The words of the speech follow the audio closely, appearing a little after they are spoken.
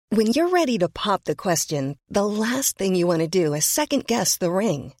When you're ready to pop the question, the last thing you want to do is second-guess the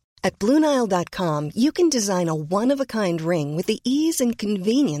ring. At BlueNile.com, you can design a one-of-a-kind ring with the ease and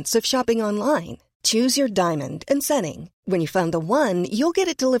convenience of shopping online. Choose your diamond and setting. When you find the one, you'll get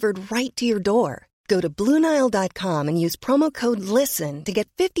it delivered right to your door. Go to BlueNile.com and use promo code LISTEN to get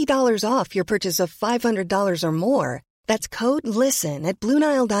 $50 off your purchase of $500 or more. That's code LISTEN at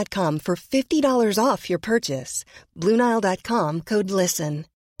BlueNile.com for $50 off your purchase. BlueNile.com, code LISTEN.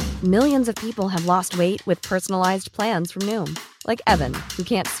 Millions of people have lost weight with personalized plans from Noom. Like Evan, who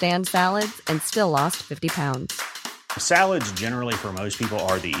can't stand salads and still lost 50 pounds. Salads generally for most people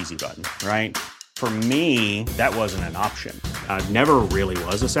are the easy button, right? For me, that wasn't an option. I never really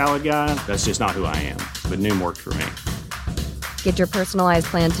was a salad guy. That's just not who I am. But Noom worked for me. Get your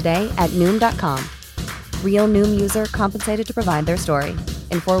personalized plan today at Noom.com. Real Noom user compensated to provide their story.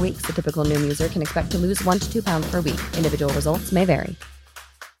 In 4 weeks, the typical Noom user can expect to lose 1 to 2 pounds per week. Individual results may vary.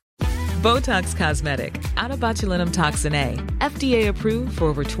 Botox Cosmetic, out of botulinum toxin A, FDA approved for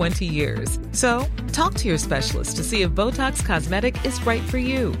over 20 years. So, talk to your specialist to see if Botox Cosmetic is right for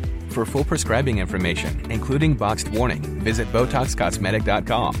you. For full prescribing information, including boxed warning, visit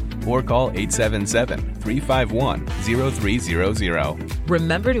BotoxCosmetic.com or call 877-351-0300.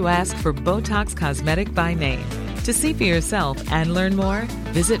 Remember to ask for Botox Cosmetic by name. To see for yourself and learn more,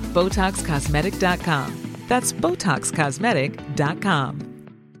 visit BotoxCosmetic.com. That's BotoxCosmetic.com.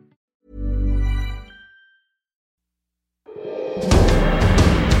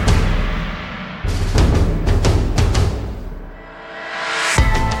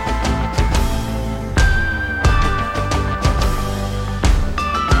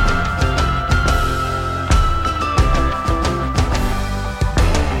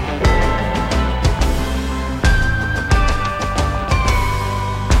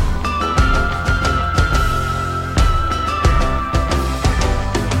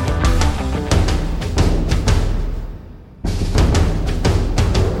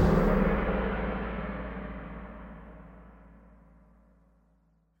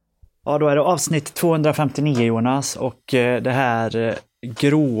 Ja, då är det avsnitt 259, Jonas, och det här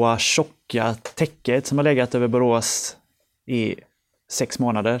gråa, tjocka täcket som har legat över Borås i 6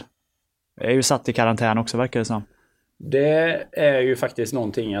 månader är ju satt i karantän också, verkar det som. Det är ju faktiskt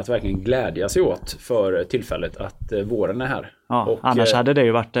någonting att verkligen glädja sig åt för tillfället att våren är här. Ja, och annars hade det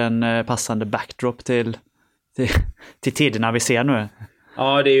ju varit en passande backdrop till tiderna vi ser nu.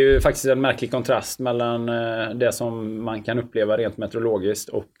 Ja, det är ju faktiskt en märklig kontrast mellan det som man kan uppleva rent meteorologiskt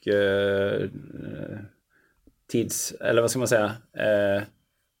och eller vad ska man säga,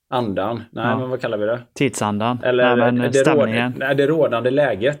 andan. Nej, men vad kallar vi det? Tidsandan. Eller stämningen. Det rådande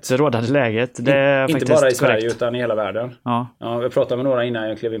läget. Det rådande läget. Det är inte faktiskt bara i Sverige korrekt. utan i hela världen. Ja. Ja, jag pratade med några innan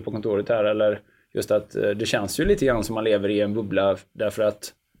jag klev in på kontoret här, eller just att det känns ju lite grann som man lever i en bubbla, därför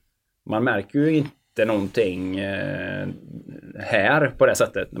att man märker ju inte någonting här på det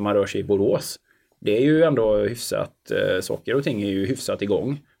sättet när man rör sig i Borås. Det är ju ändå hyfsat, saker och ting är ju hyfsat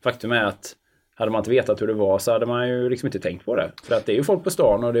igång. Faktum är att hade man inte vetat hur det var så hade man ju liksom inte tänkt på det. För att det är ju folk på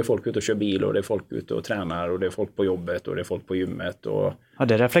stan och det är folk ute och kör bil och det är folk ute och tränar och det är folk på jobbet och det är folk på gymmet. Och... Ja,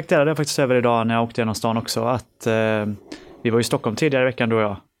 det reflekterade jag faktiskt över idag när jag åkte genom stan också, att vi var i Stockholm tidigare i veckan då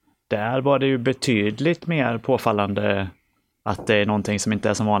jag. Där var det ju betydligt mer påfallande att det är någonting som inte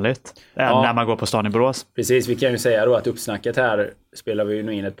är som vanligt när man går på stan i Borås. Precis, vi kan ju säga då att uppsnacket här spelar vi ju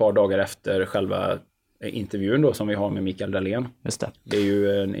nu in ett par dagar efter själva intervjun då som vi har med Mikael Dahlén. Just det. Det är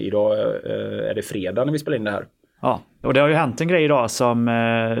ju idag är det fredag när vi spelar in det här. Ja, och det har ju hänt en grej idag som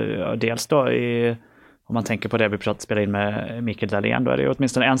dels då om man tänker på det vi spelade in med Mikael Dahlén, då är det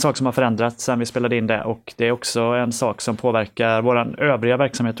åtminstone en sak som har förändrats sen vi spelade in det, och det är också en sak som påverkar våran övriga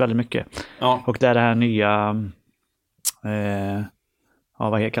verksamhet väldigt mycket. Ja. Och det är det här nya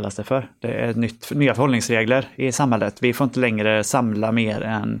vad kallas det för? Det är nya förhållningsregler i samhället. Vi får inte längre samla mer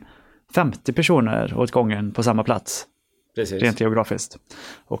än 50 personer åt gången på samma plats. Precis. Rent geografiskt.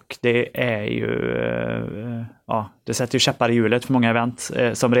 Och det är ju det sätter ju käppar i hjulet för många event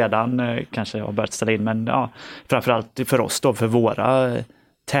som redan kanske har börjat ställa in, men framförallt för oss då, för våra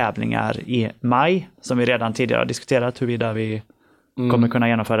tävlingar i maj som vi redan tidigare har diskuterat huruvida vi kommer kunna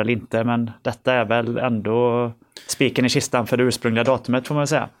genomföra eller inte, men detta är väl ändå spiken i kistan för det ursprungliga datumet, får man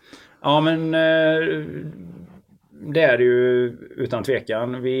säga. Ja, men det är det ju utan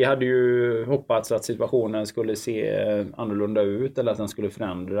tvekan. Vi hade ju hoppats att situationen skulle se annorlunda ut, eller att den skulle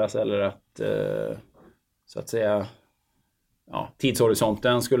förändras, eller att så att säga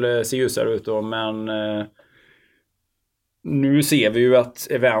tidshorisonten skulle se ljusare ut då, men nu ser vi ju att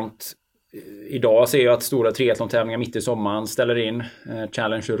event idag ser jag att stora triathlon-tävlingar mitt i sommaren ställer in.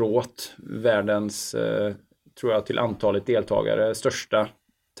 Challenge Roth, världens tror jag till antalet deltagare största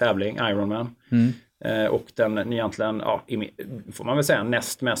tävling, Ironman. Och den egentligen, får man väl säga,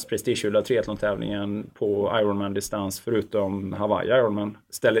 näst mest prestigefulla triathlon-tävlingen på Ironman-distans förutom Hawaii Ironman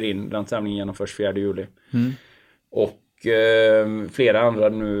ställer in. Den tävlingen genomförs 4 juli. Och flera andra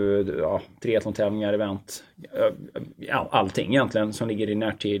nu, triathlon-tävlingar, event, allting egentligen som ligger i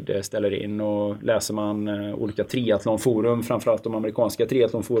närtid ställer in. Och läser man olika triathlonforum, framförallt de amerikanska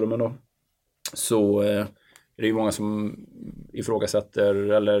triathlonforumen då, så är det ju många som ifrågasätter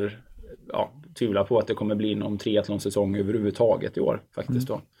eller tvivlar på att det kommer bli någon triathlonsäsong överhuvudtaget i år faktiskt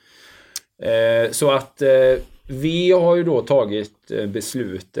då. Så att vi har ju då tagit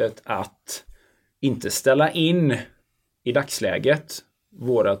beslutet att inte ställa in i dagsläget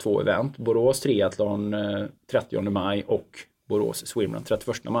våra 2 event, Borås Triathlon 30 maj och Borås Swimrun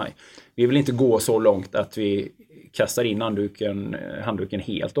 31 maj. Vi vill inte gå så långt att vi kastar in handduken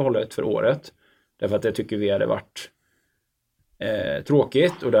helt och hållet för året. Därför att det tycker vi hade varit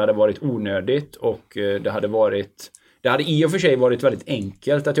tråkigt och det hade varit onödigt och det hade i och för sig varit väldigt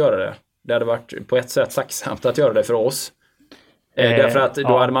enkelt att göra det. Det hade varit på ett sätt tacksamt att göra det för oss. Därför att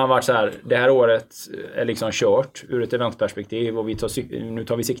då hade man varit så här, det här året är liksom kört ur ett eventperspektiv och nu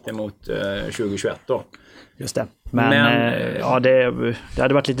tar vi sikte mot 2021 då. Just det. Men det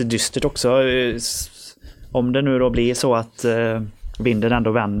hade varit lite dystert också. Om det nu då blir så att vinden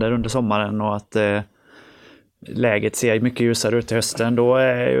ändå vänder under sommaren och att läget ser mycket ljusare ut i hösten, då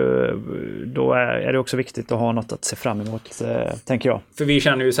är det också viktigt att ha något att se fram emot, tänker jag. För vi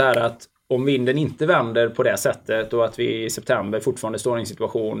känner ju så här att om vinden inte vänder på det sättet och att vi i september fortfarande står i en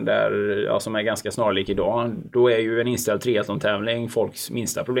situation där, som är ganska snarlik idag, då är ju en inställd triathlon-tävling folks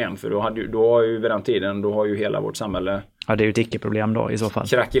minsta problem. För då har ju vid den tiden, då har ju hela vårt samhälle det är ju ett icke-problem då i så fall.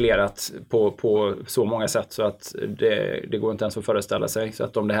 Krackelerat på så många sätt så att det går inte ens att föreställa sig. Så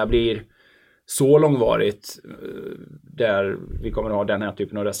att om det här blir så långvarigt där vi kommer att ha den här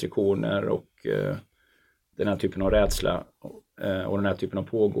typen av restriktioner och den här typen av rädsla och den här typen av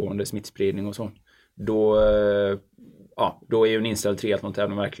pågående smittspridning och så, då är ju en inställd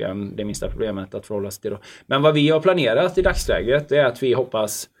triathlon-tävling verkligen det minsta problemet att förhålla sig till då. Men vad vi har planerat i dagsläget är att vi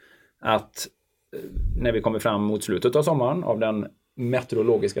hoppas att när vi kommer fram mot slutet av sommaren, av den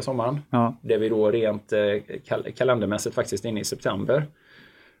meteorologiska sommaren, där vi då rent kalendermässigt faktiskt är inne i september,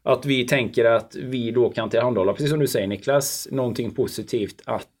 att vi tänker att vi då kan tillhandahålla, precis som du säger Niklas, någonting positivt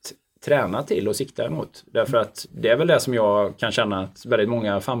att träna till och sikta emot. Därför att det är väl det som jag kan känna att väldigt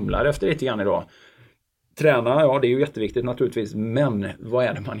många famlar efter lite grann idag. Träna, det är ju jätteviktigt naturligtvis, men vad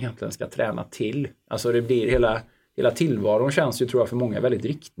är det man egentligen ska träna till? Alltså det blir hela tillvaron känns ju, tror jag, för många väldigt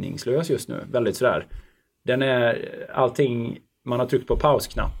riktningslös just nu. Väldigt sådär. Allting, man har tryckt på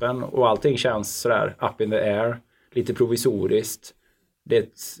pausknappen och allting känns sådär up in the air, lite provisoriskt. Det är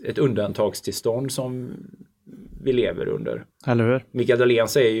ett undantagstillstånd som vi lever under. Eller hur? Mikael Dahlén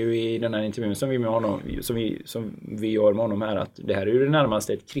säger ju i den här intervjun som vi gör med honom här att det här är ju det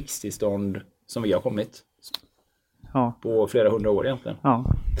närmaste ett krigstillstånd som vi har kommit på flera hundra år egentligen. Ja.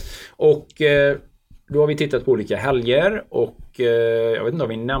 Och då har vi tittat på olika helger och jag vet inte om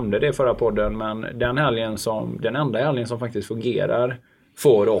vi nämnde det i förra podden, men den enda helgen som faktiskt fungerar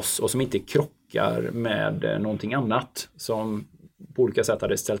för oss och som inte krockar med någonting annat som på olika sätt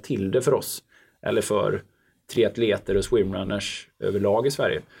hade ställt till det för oss eller för triatleter och swimrunners överlag i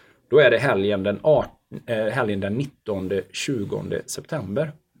Sverige. Då är det helgen den 19-20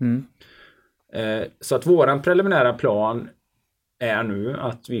 september. Så att våran preliminära plan är nu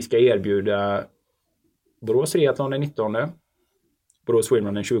att vi ska erbjuda Borås Triathlon den 19, Borås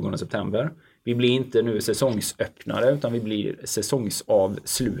Swimrun den 20 september. Vi blir inte nu säsongsöppnare utan vi blir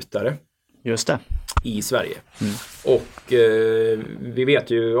säsongsavslutare. Just det. I Sverige. Och vi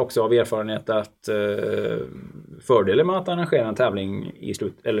vet ju också av erfarenhet att fördelen med att arrangera en tävling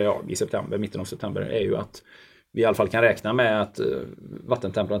i september, mitten av september, är ju att vi i alla fall kan räkna med att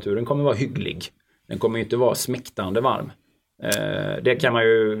vattentemperaturen kommer vara hygglig. Den kommer ju inte vara smäktande varm. Det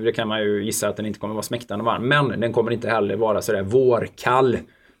kan man ju gissa att den inte kommer vara smäktande varm, men den kommer inte heller vara så där vårkall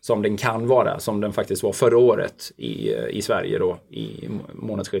som den kan vara, som den faktiskt var förra året i Sverige då, i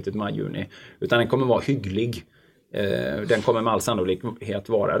månadsskiftet maj-juni. Utan den kommer vara hygglig. Den kommer med all sannolikhet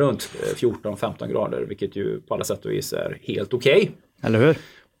vara runt 14-15 grader, vilket ju på alla sätt och vis är helt okej. Eller hur?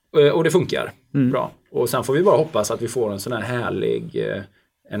 Och det funkar bra. Och sen får vi bara hoppas att vi får en sån här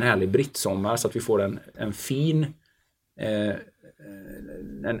härlig brittsommar, så att vi får en fin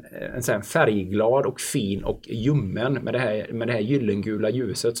en sån färgglad och fin och ljummen med det här gyllengula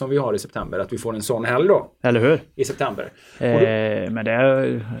ljuset som vi har i september, att vi får en sån helg då. Eller hur? I september. Men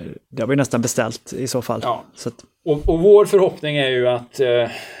det har vi nästan beställt i så fall. Ja. Så att... och vår förhoppning är ju att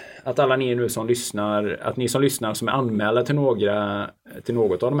att alla ni nu som lyssnar, att ni som lyssnar som är anmälda till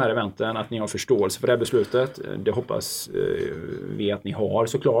något av de här eventen, att ni har förståelse för det här beslutet. Det hoppas vi att ni har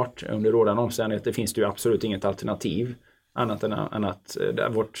såklart. Under rådande omständigheter finns det ju absolut inget alternativ annat än att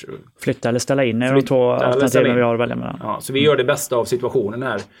vårt... Flytta eller ställa in är de två alternativen vi har att välja mellan. Ja, så vi gör det bästa av situationen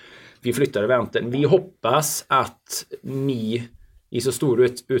här. Vi flyttar eventen. Vi hoppas att ni i så stor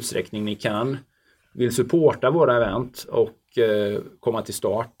utsträckning ni kan vill supporta våra event och komma till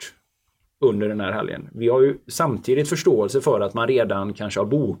start under den här helgen. Vi har ju samtidigt förståelse för att man redan kanske har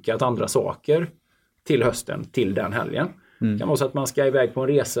bokat andra saker till hösten, till den helgen. Det kan vara så att man ska iväg på en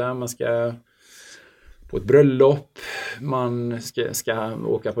resa, man ska på ett bröllop, man ska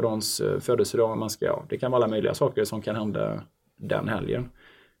åka på någons födelsedag, det kan vara alla möjliga saker som kan hända den helgen.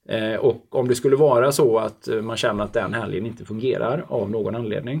 Och om det skulle vara så att man känner att den helgen inte fungerar av någon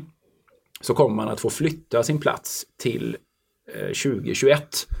anledning, så kommer man att få flytta sin plats till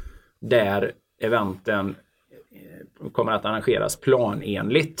 2021 där eventen kommer att arrangeras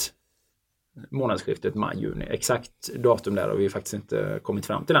planenligt månadsskiftet maj-juni. Exakt datum där har vi faktiskt inte kommit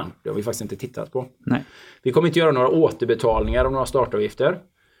fram till än. Det har vi faktiskt inte tittat på. Nej. Vi kommer inte göra några återbetalningar av några startavgifter,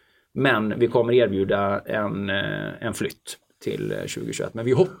 men vi kommer erbjuda en flytt till 2021. Men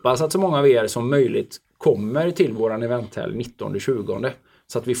vi hoppas att så många av er som möjligt kommer till våran eventhelg 19-20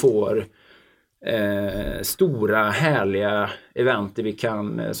 så att vi får stora härliga event där vi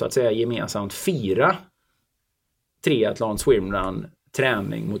kan så att säga gemensamt fira triathlon, swimrun,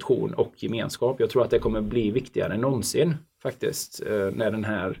 träning, motion och gemenskap. Jag tror att det kommer bli viktigare än någonsin faktiskt när den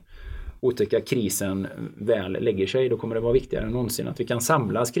här otäcka krisen väl lägger sig. Då kommer det vara viktigare än någonsin att vi kan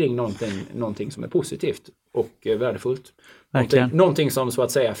samlas kring någonting som är positivt och värdefullt. Någonting som så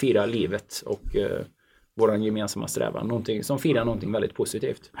att säga firar livet och våran gemensamma strävan. Någonting som firar någonting väldigt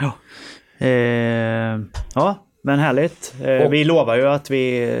positivt. Ja. Ja, men härligt. Vi lovar ju att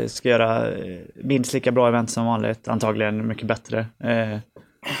vi ska göra minst lika bra event som vanligt. Antagligen mycket bättre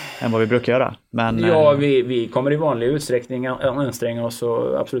än vad vi brukar göra. Men, ja, vi kommer i vanlig utsträckning anstränga oss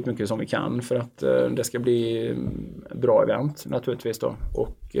så absolut mycket som vi kan för att det ska bli bra event naturligtvis då.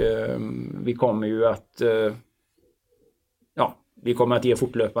 Och vi kommer ju att vi kommer att ge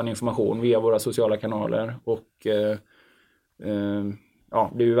fortlöpande information via våra sociala kanaler och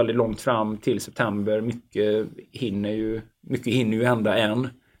det är ju väldigt långt fram till september. Mycket hinner ju hända än.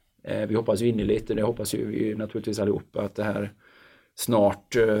 Vi hoppas ju innerligt, och det hoppas ju vi naturligtvis allihop, att det här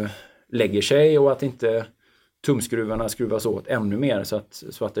snart lägger sig och att inte tumskruvarna skruvas åt ännu mer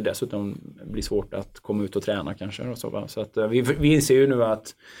så att det dessutom blir svårt att komma ut och träna kanske. Och så att vi inser ju nu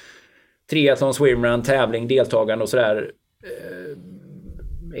att triathlon, swimrun, tävling, deltagande och sådär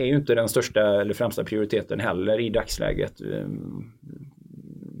är ju inte den största eller främsta prioriteten heller i dagsläget.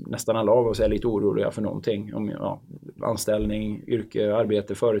 Nästan alla av oss är lite oroliga för någonting. Om anställning, yrke,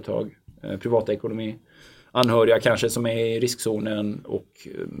 arbete, företag, privatekonomi, anhöriga kanske som är i riskzonen och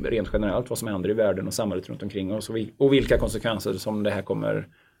rent generellt vad som händer i världen och samhället runt omkring oss och vilka konsekvenser som det här kommer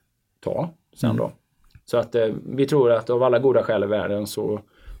ta sen då. Så att vi tror att av alla goda skäl i världen så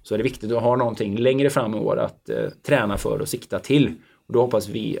är det viktigt att ha någonting längre fram i år att träna för och sikta till. Och då hoppas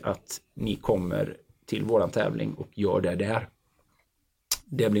vi att ni kommer till våran tävling och gör det där.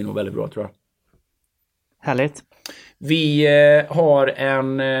 Det blir nog väldigt bra, tror jag. Härligt. Vi har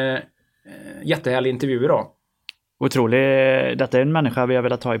en jättehärlig intervju idag. Otrolig. Detta är en människa vi har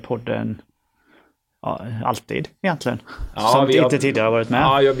velat ha i podden alltid egentligen. Ja, som inte tidigare har varit med.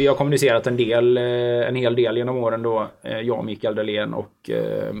 Ja, vi har kommunicerat en hel del genom åren då. Jag och Mikael Dahlén och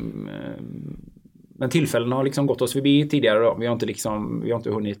men tillfällen har liksom gått oss förbi tidigare då. Vi har inte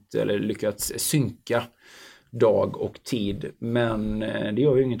hunnit eller lyckats synka dag och tid, men det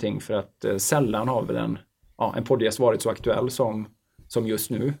gör ju ingenting för att sällan har väl en poddgäst varit så aktuell som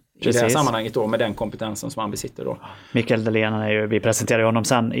just nu. Precis. I det här sammanhanget då med den kompetensen som han besitter då. Mikael Dahlén vi presenterar honom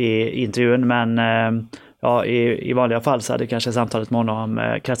sen i intervjun, men i vanliga fall så hade kanske samtalet med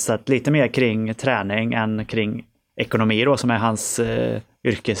honom kretsat lite mer kring träning än kring ekonomi då, som är hans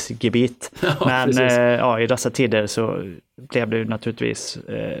yrkesgebit. Men i dessa tider så blev det naturligtvis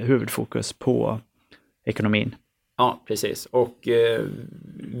huvudfokus på ekonomin. Ja, precis. Och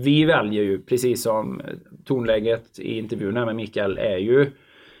vi väljer ju, precis som tonläget i intervjun här med Mikael är ju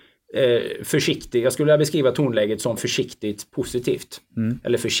försiktigt. Jag skulle vilja beskriva tonläget som försiktigt positivt.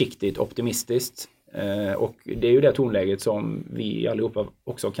 Eller försiktigt optimistiskt. Och det är ju det tonläget som vi allihopa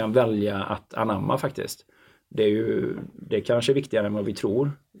också kan välja att anamma faktiskt. Det är kanske viktigare än vad vi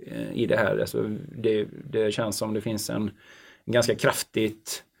tror i det här. Alltså det känns som det finns en ganska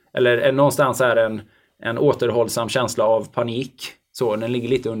kraftigt, eller någonstans är en återhållsam känsla av panik Så den ligger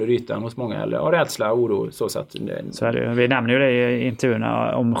lite under ytan hos många, eller rädsla, oro. Så är det. Vi nämner ju det i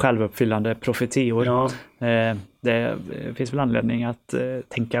intervjuerna om självuppfyllande profetior. Ja. Det finns väl anledning att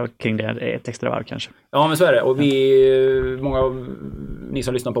tänka kring det ett extra varv kanske. Ja, men så är det. Och många av ni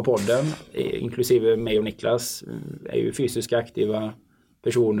som lyssnar på podden, inklusive mig och Niklas, är ju fysiskt aktiva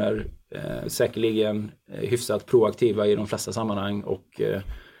personer, säkerligen hyfsat proaktiva i de flesta sammanhang, och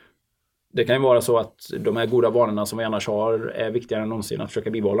det kan ju vara så att de här goda vanorna som vi annars har är viktigare än någonsin att försöka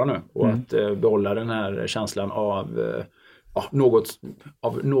bibehålla nu, och att behålla den här känslan av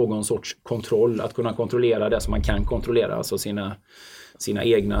någon sorts kontroll, att kunna kontrollera det som man kan kontrollera, alltså sina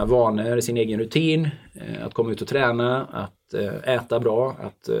egna vanor, sin egen rutin, att komma ut och träna, att äta bra,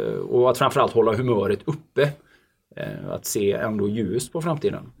 och att framförallt hålla humöret uppe, att se ändå ljus på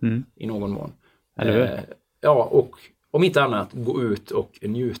framtiden i någon mån. Eller hur? Ja, och om inte annat gå ut och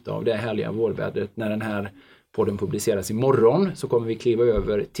njuta av det härliga vårvädret. När den här podden publiceras imorgon så kommer vi kliva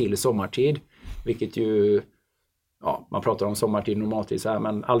över till sommartid, vilket ju, man pratar om sommartid normaltid så här,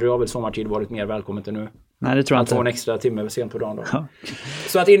 men aldrig har väl sommartid varit mer välkommet än nu. Nej, det tror jag inte. Att få en extra timme sent på dagen då. Ja.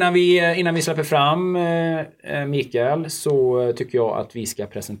 Så att innan vi släpper fram Mikael, så tycker jag att vi ska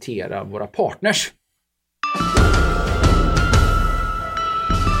presentera våra partners.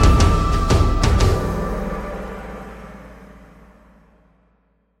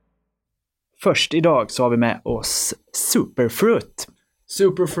 Först idag så har vi med oss Superfruit.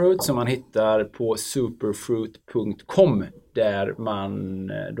 Superfruit som man hittar på superfruit.com, där man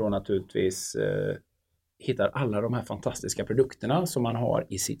då naturligtvis hittar alla de här fantastiska produkterna som man har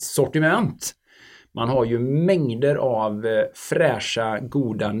i sitt sortiment. Man har ju mängder av fräscha,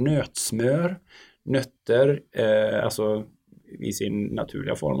 goda nötsmör, nötter, alltså i sin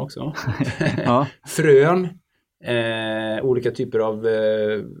naturliga form också. Ja. Frön. Olika typer av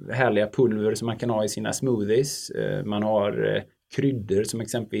härliga pulver som man kan ha i sina smoothies. Man har kryddor som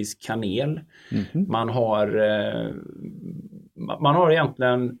exempelvis kanel. Man har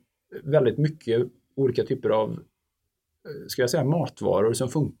egentligen väldigt mycket olika typer av, ska jag säga, matvaror som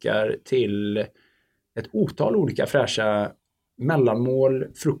funkar till ett otal olika fräscha mellanmål,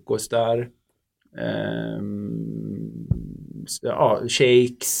 frukostar,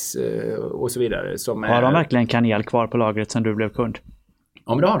 shakes och så vidare. Har de verkligen kanel kvar på lagret sen du blev kund?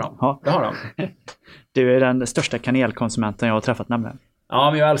 Ja, men det har de. Ja. Det har de. Du är den största kanelkonsumenten jag har träffat nämligen.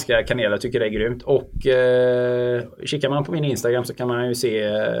 Ja, men jag älskar kanel. Jag tycker det är grymt. Och kikar man på min Instagram så kan man ju se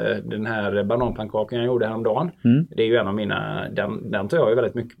den här bananpannkakan jag gjorde häromdagen. Det är ju en av mina, den tar jag ju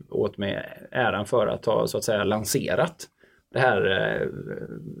väldigt mycket åt med äran för att ha, så att säga, lanserat. Det här,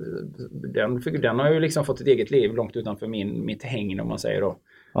 den har ju liksom fått ett eget liv långt utanför mitt häng, om man säger då.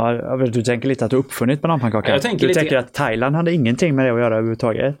 Ja, du tänker lite att du uppfunnit bananpannkaka. Du tänker att Thailand hade ingenting med det att göra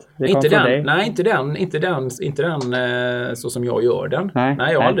överhuvudtaget. Inte den så som jag gör den. Nej,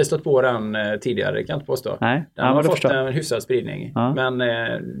 jag har aldrig stått på den tidigare, kan jag inte påstå. Nej. Den har fått en hyfsad spridning. Ja. Men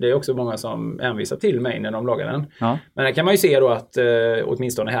det är också många som hänvisar till mig när de lagar den. Ja. Men där kan man ju se då att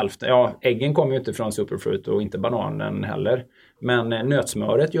åtminstone hälften, äggen kommer ju inte från Superfruit och inte bananen heller. Men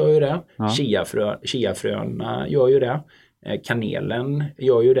nötsmöret gör ju det. Ja. Chiafröna gör ju det. Kanelen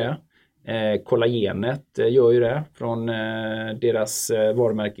gör ju det. Kollagenet gör ju det från deras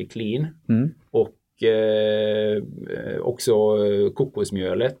varumärke Clean. Och också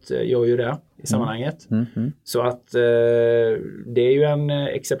kokosmjölet gör ju det i sammanhanget. Så att det är ju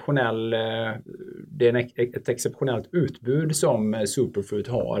ett exceptionellt utbud som Superfruit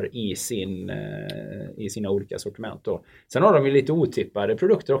har i sina olika sortiment då. Sen har de ju lite otippade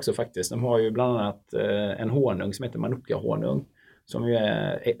produkter också faktiskt. De har ju bland annat en honung som heter Manuka-honung, som ju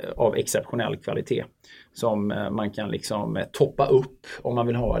är av exceptionell kvalitet, som man kan liksom toppa upp om man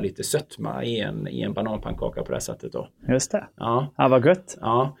vill ha lite sötma i en bananpannkaka på det här sättet då. Just det. Ja, vad gött.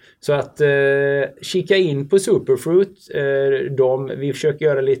 Ja, så att kika in på Superfruit. Vi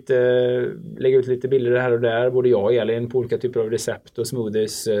försöker lägga ut lite bilder här och där, både jag och Elin, på olika typer av recept och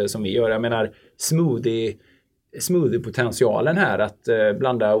smoothies som vi gör. Jag menar, smoothie-potentialen här, att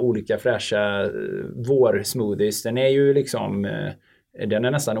blanda olika fräscha vårsmoothies, den är ju liksom, den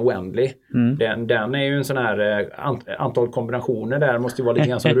är nästan oändlig. Den är ju en sån här antal kombinationer där måste ju vara lite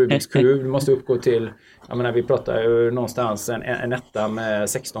grann som Rubiks kub. Du måste uppgå till, jag menar, vi pratar ju någonstans en etta med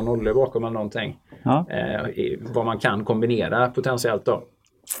 16 nollor bakom eller någonting. Ja. Vad man kan kombinera potentiellt då.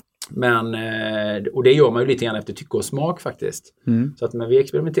 Men, och det gör man ju lite grann efter tycke och smak faktiskt. Så att, men vi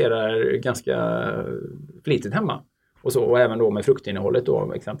experimenterar ganska flitigt hemma. Och även då med fruktinnehållet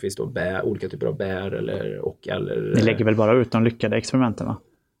då, exempelvis då olika typer av bär eller. Ni lägger väl bara ut de lyckade experimenten, va?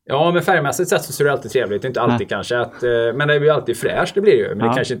 Ja, men färgmässigt sett så ser det alltid trevligt. Inte alltid kanske att, men det är ju alltid fräscht, det blir det ju. Men det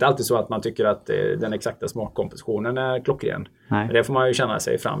är kanske inte alltid så att man tycker att den exakta smakkompositionen är klockren. Men det får man ju känna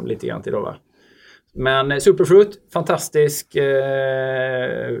sig fram lite grann till då, va? Men Superfruit, fantastisk,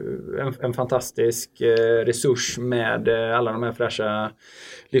 en fantastisk resurs med alla de här fräscha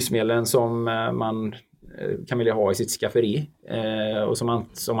livsmedlen som man kan vilja ha i sitt skafferi. Och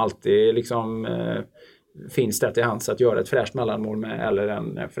som alltid liksom finns det till hands att göra ett fräscht mellanmål med, eller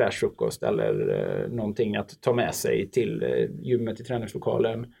en fräsch frukost eller någonting att ta med sig till gymmet i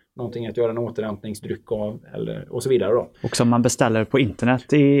träningslokalen, någonting att göra en återhämtningsdryck av och så vidare då. Och som man beställer på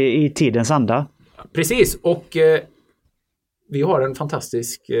internet i tidens anda. Precis, och vi har en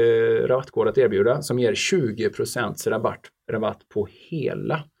fantastisk rabattkod att erbjuda som ger 20% rabatt på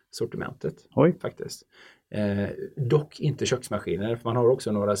hela sortimentet. Oj. Faktiskt. Dock inte köksmaskiner, för man har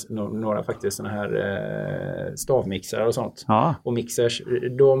också några faktiskt såna här stavmixar och sånt. Ja. Och mixers,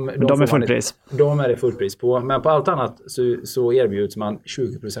 de är fullpris. De är det fullpris på, men på allt annat så erbjuds man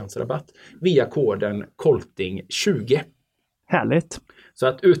 20% rabatt via koden KOLTING20. Härligt. Så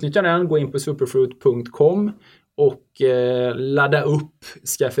att utnyttja den, gå in på superfruit.com och ladda upp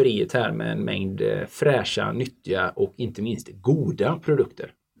skafferiet här med en mängd fräscha, nyttiga och inte minst goda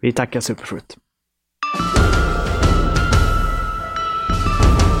produkter. Vi tackar Superfruit.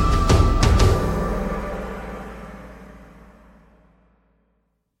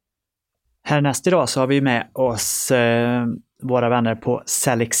 Härnäst idag så har vi med oss våra vänner på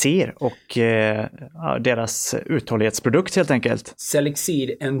Selexir och deras uthållighetsprodukt helt enkelt.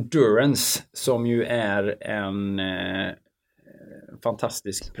 Selexir Endurance, som ju är en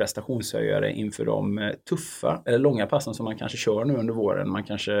fantastisk prestationshöjare inför de tuffa eller långa passen som man kanske kör nu under våren. Man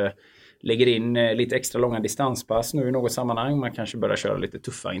kanske lägger in lite extra långa distanspass nu i något sammanhang. Man kanske börjar köra lite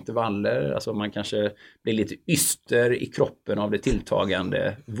tuffa intervaller. Alltså man kanske blir lite yster i kroppen av det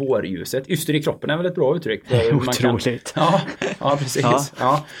tilltagande vårljuset. Yster i kroppen är väl ett bra uttryck. Otroligt. Ja, precis.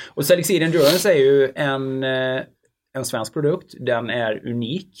 Ja. Och Selexir Endurance är ju en svensk produkt. Den är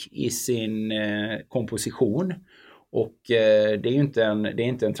unik i sin komposition. Och det är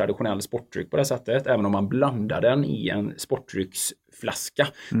inte en traditionell sportdryck på det sättet, även om man blandar den i en sportdrycksflaska.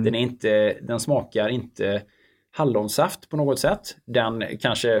 Den smakar inte hallonsaft på något sätt. Den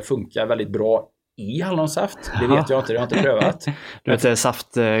kanske funkar väldigt bra i hallonsaft. Det vet jag inte, det har jag inte prövat. Du är inte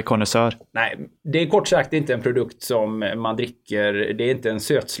saftkonnässör. Nej, det är kort sagt inte en produkt som man dricker. Det är inte en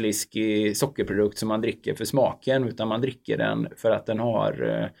sötsliskig sockerprodukt som man dricker för smaken, utan man dricker den för att den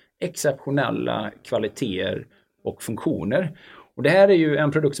har exceptionella kvaliteter och funktioner. Och det här är ju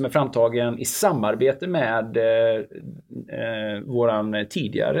en produkt som är framtagen i samarbete med våran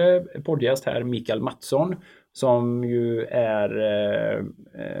tidigare poddgäst här, Mikael Mattsson, som ju är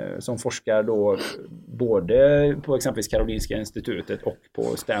som forskar då både på exempelvis Karolinska institutet och på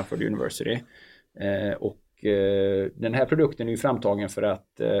Stanford University. Den här produkten är ju framtagen för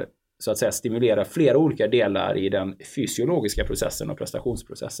att så att säga stimulera flera olika delar i den fysiologiska processen och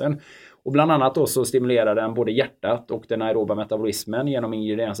prestationsprocessen. Och bland annat då så stimulerar den både hjärtat och den aeroba metabolismen genom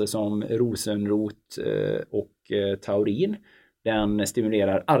ingredienser som rosenrot och taurin. Den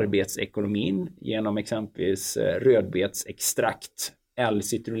stimulerar arbetsekonomin genom exempelvis rödbetsextrakt,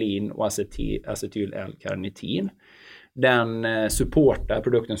 L-citrullin och acetyl-L-karnitin.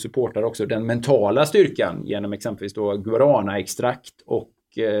 Produkten supportar också den mentala styrkan genom exempelvis då guaranaextrakt och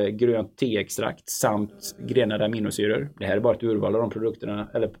grönt teextrakt samt grenade aminosyror. Det här är bara ett urval av de produkterna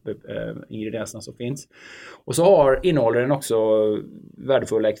eller ingredienserna som finns. Och så innehåller den också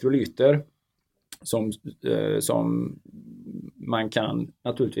värdefulla elektrolyter som man kan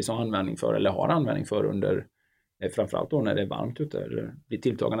naturligtvis ha användning för eller har användning för under framförallt då när det är varmt ute eller blir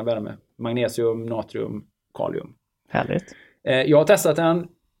tilltagande värme. Magnesium, natrium, kalium. Härligt. Jag har testat den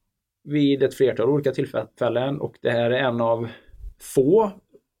vid ett flertal olika tillfällen och det här är en av få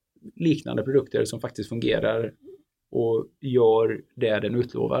liknande produkter som faktiskt fungerar och gör det den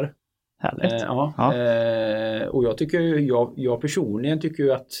utlovar. Härligt. Och jag personligen tycker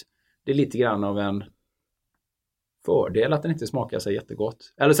ju att det är lite grann av en fördel att den inte smakar så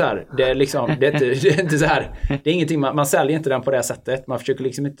jättegott. Eller så här, det är liksom det är inte så här, det är ingenting man säljer inte den på det sättet. Man försöker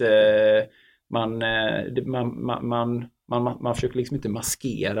liksom inte man försöker liksom inte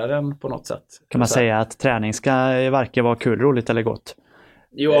maskera den på något sätt. Kan man säga att träning ska varken vara kul, roligt eller gott?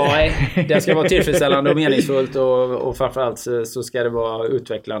 Ja, det ska vara tillfredsställande och meningsfullt och framförallt så ska det vara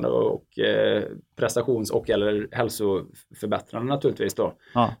utvecklande och prestations- och eller hälsoförbättrande naturligtvis då.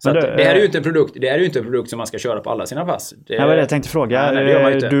 Ja, så det här är ju inte en produkt som man ska köra på alla sina pass. Det var det jag tänkte fråga.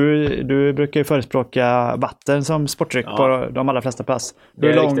 Nej, du brukar ju förespråka vatten som sportdryck på de allra flesta pass.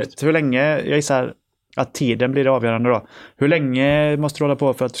 Hur länge, jag gissar att tiden blir avgörande då. Hur länge måste du hålla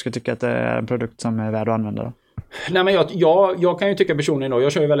på för att du ska tycka att det är en produkt som är värd att använda då? Nej, men jag kan ju tycka personligen då,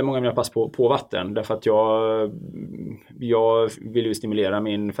 jag kör ju väldigt många av mina pass på vatten därför att jag vill ju stimulera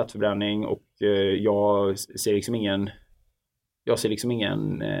min fettförbränning och jag ser liksom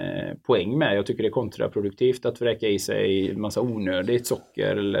ingen poäng med. Jag tycker det är kontraproduktivt att vräka i sig massa onödigt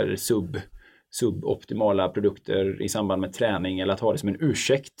socker eller suboptimala produkter i samband med träning eller att ha det som en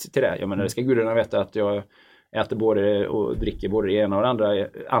ursäkt till det. Jag menar, det ska gudarna veta att jag äter både och dricker både det ena och det andra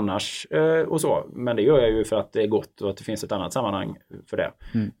annars och så. Men det gör jag ju för att det är gott och att det finns ett annat sammanhang för det.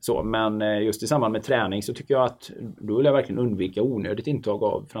 Så, men just i samband med träning så tycker jag att då vill jag verkligen undvika onödigt intag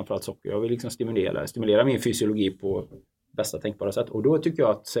av framförallt socker. Jag vill liksom stimulera min fysiologi på bästa tänkbara sätt. Och då tycker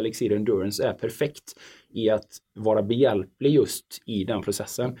jag att Selexir Endurance är perfekt i att vara behjälplig just i den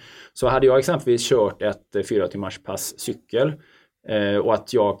processen. Så hade jag exempelvis kört ett 4 timmars pass cykel och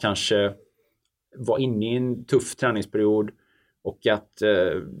att jag kanske var inne i en tuff träningsperiod och att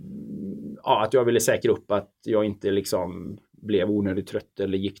jag ville säkra upp att jag inte liksom blev onödigt trött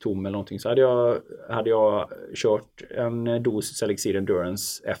eller gick tom eller någonting, så hade jag kört en dos Selexir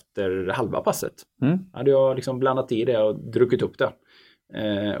Endurance efter halva passet. Hade jag liksom blandat i det och druckit upp det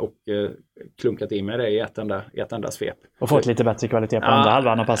och klunkat i mig det i ett enda svep. Och fått lite bättre kvalitet på andra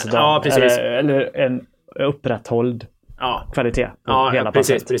halvan av passet. Ja, precis. Eller en upprätthålld kvalitet på hela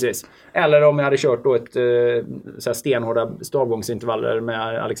passet. Precis. Eller om jag hade kört då ett så här stenhårda stavgångsintervaller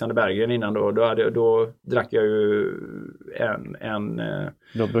med Alexander Berggren innan då drack jag ju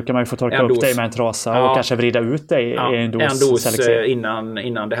Då brukar man ju få torka upp dig med en trasa och kanske vrida ut dig i en dos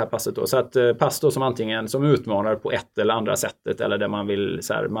innan det här passet då. Så att pass då som antingen som utmanar på ett eller andra sättet eller där man vill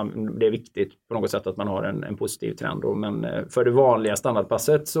så här, det är viktigt på något sätt att man har en positiv trend då. Men för det vanliga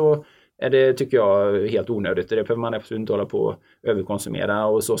standardpasset så det tycker jag är helt onödigt. Det behöver man absolut inte hålla på att överkonsumera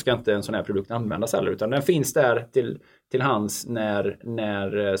och så ska inte en sån här produkt användas heller, utan den finns där till hands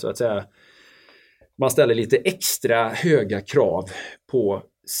när så att säga man ställer lite extra höga krav på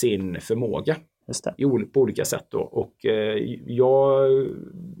sin förmåga. Just det. På olika sätt då. Och jag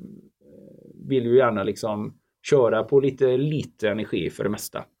vill ju gärna liksom köra på lite energi för det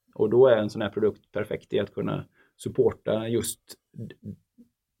mesta. Och då är en sån här produkt perfekt i att kunna supporta just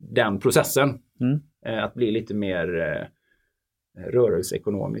den processen. Att bli lite mer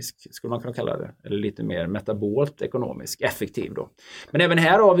rörelseekonomisk skulle man kunna kalla det. Eller lite mer metabolt ekonomisk, effektiv då. Men även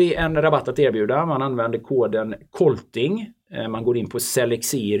här har vi en rabatt att erbjuda. Man använder koden KOLTING. Man går in på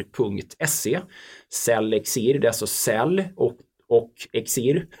selexir.se. Selexir, det är alltså cell och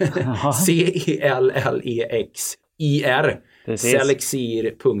exir. CELLEXIR.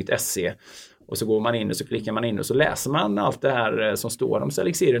 Selexir.se. Och så går man in och så klickar man in och så läser man allt det här som står om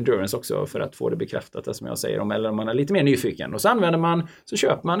Selexir Endurance också för att få det bekräftat, det som jag säger om, eller om man är lite mer nyfiken. Och så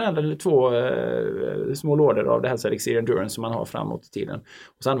köper man en eller två små lådor av det här Selexir Endurance som man har framåt i tiden.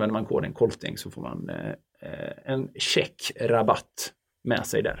 Och så använder man koden KOLTING så får man en check rabatt med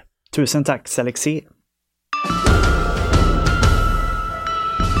sig där. Tusen tack Selexir.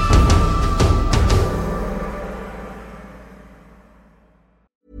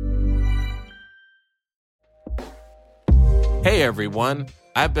 Hey everyone,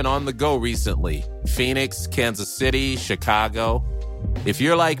 I've been on the go recently. Phoenix, Kansas City, Chicago. If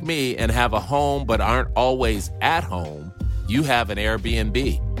you're like me and have a home but aren't always at home, you have an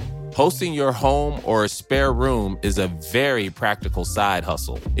Airbnb. Hosting your home or a spare room is a very practical side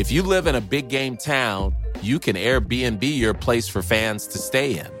hustle. If you live in a big game town, you can Airbnb your place for fans to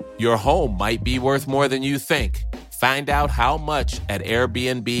stay in. Your home might be worth more than you think. Find out how much at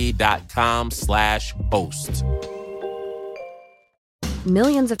airbnb.com/host.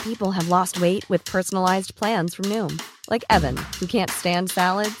 Millions of people have lost weight with personalized plans from Noom. Like Evan, who can't stand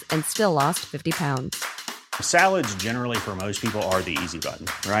salads and still lost 50 pounds. Salads generally for most people are the easy button,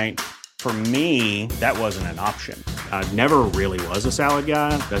 right? For me, that wasn't an option. I never really was a salad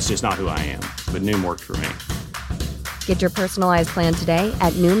guy. That's just not who I am. But Noom worked for me. Get your personalized plan today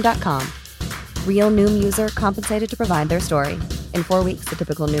at Noom.com. Real Noom user compensated to provide their story. In 4 weeks, the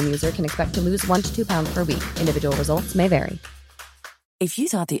typical Noom user can expect to lose 1 to 2 pounds per week. Individual results may vary. If you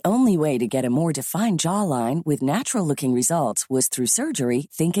thought the only way to get a more defined jawline with natural-looking results was through surgery,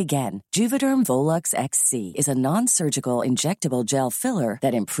 think again. Juvederm Volux XC is a non-surgical injectable gel filler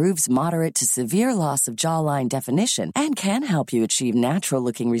that improves moderate to severe loss of jawline definition and can help you achieve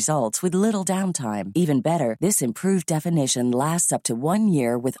natural-looking results with little downtime. Even better, this improved definition lasts up to 1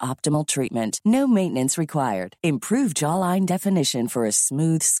 year with optimal treatment. No maintenance required. Improve jawline definition for a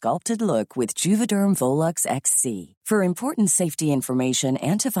smooth, sculpted look with Juvederm Volux XC. For important safety information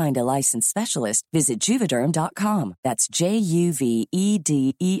and to find a licensed specialist, visit Juvederm.com. That's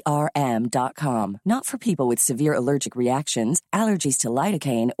Juvederm.com. Not for people with severe allergic reactions, allergies to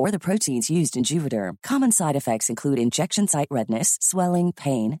lidocaine, or the proteins used in Juvederm. Common side effects include injection site redness, swelling,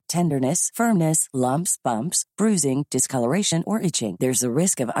 pain, tenderness, firmness, lumps, bumps, bruising, discoloration, or itching. There's a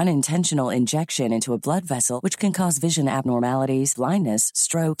risk of unintentional injection into a blood vessel, which can cause vision abnormalities, blindness,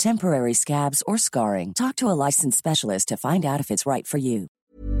 stroke, temporary scabs, or scarring. Talk to a licensed specialist to find out if it's right for you.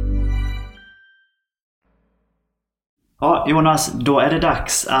 Ja, Jonas, då är det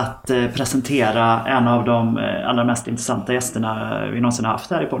dags att presentera en av de allra mest intressanta gästerna vi någonsin har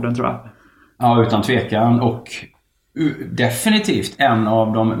haft här i podden, tror jag. Ja, utan tvekan. Och definitivt en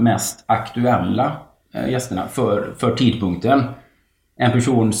av de mest aktuella gästerna för tidpunkten. En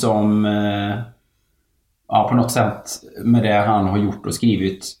person som på något sätt med det han har gjort och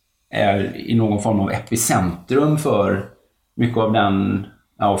skrivit är i någon form av epicentrum för mycket av den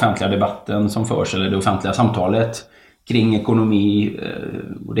offentliga debatten som förs, eller det offentliga samtalet kring ekonomi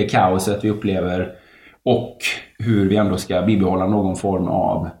och det kaoset vi upplever, och hur vi ändå ska bibehålla någon form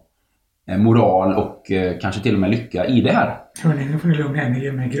av moral och kanske till och med lycka i det här. Hörrni, nu får ni lugna er,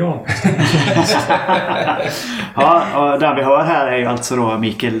 ge mig grav. Ja, och där vi hör här är ju alltså då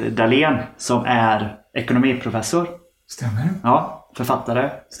Mikael Dahlén, som är ekonomiprofessor. Stämmer. Ja, författare.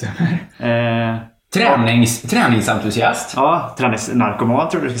 Stämmer. Träningsentusiast. Ja, träningsnarkoman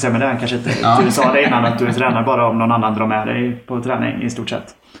tror du skulle säga, men det är kanske inte. Du sa det innan att du tränar bara om någon annan drar med dig på träning i stort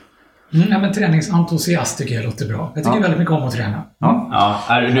sett. Ja, men träningsentusiast tycker jag låter bra. Jag tycker väldigt mycket om att träna.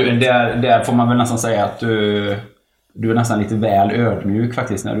 Där får man väl nästan säga att du är nästan lite väl ödmjuk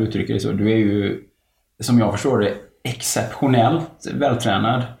faktiskt när du uttrycker det så. Du är ju, som jag förstår det, exceptionellt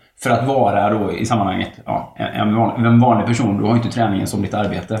vältränad. För att vara då i sammanhanget en vanlig person. Du har inte träningen som ditt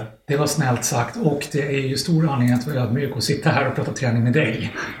arbete. Det var snällt sagt, och det är ju stor anledning att vara ödmjuk och sitta här och prata träning med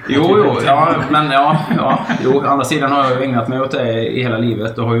dig. Jo, andra sidan har jag ägnat mig åt det i hela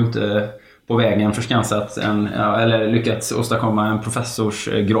livet och har ju inte på vägen förskansat eller lyckats åstadkomma en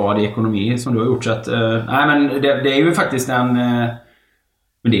professorsgrad i ekonomi som du har gjort. Så att, men det är ju faktiskt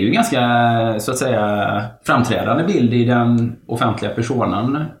men det är ju ganska, så att säga, framträdande bild i den offentliga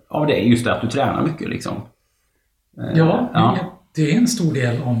personen av det, just det att du tränar mycket liksom. Det är en stor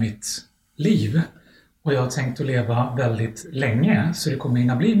del av mitt liv. Och jag har tänkt att leva väldigt länge, så det kommer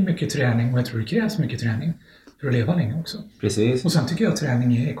hinna bli mycket träning, och jag tror det krävs mycket träning för att leva länge också. Precis. Och sen tycker jag att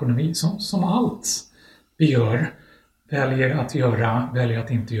träning är ekonomi som allt vi gör. Väljer att göra, väljer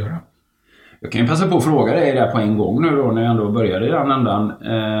att inte göra. Jag kan ju passa på att fråga dig där på en gång nu då, när jag ändå började i den ändan.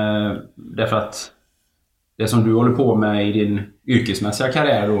 Därför att det som du håller på med i din yrkesmässiga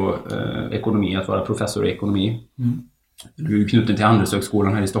karriär och ekonomi, att vara professor i ekonomi. Mm. Du är knuten till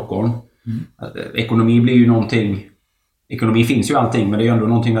Handelshögskolan här i Stockholm. Ekonomi blir ju någonting, ekonomi finns ju allting, men det är ju ändå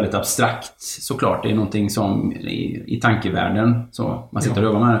någonting väldigt abstrakt såklart. Det är någonting som i tankevärlden så man sitter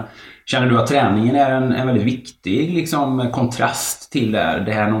och jobbar med det. Känner du att träningen är en väldigt viktig liksom, kontrast till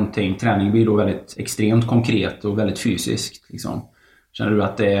det här någonting? Träning blir då väldigt extremt konkret och väldigt fysiskt. Liksom. Känner du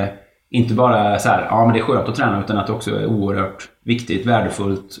att det inte bara så här, men det är skönt att träna, utan att det också är oerhört viktigt,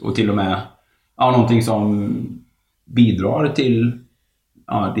 värdefullt och till och med någonting som bidrar till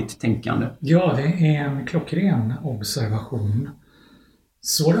ditt tänkande? Ja, det är en klockren observation.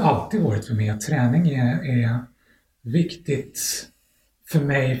 Så har det alltid varit för mig. Träning är viktigt för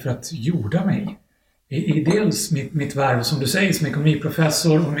mig för att jorda mig. I dels mitt värv som du säger som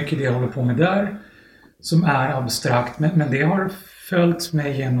ekonomiprofessor och mycket det jag håller på med där som är abstrakt, men det har följt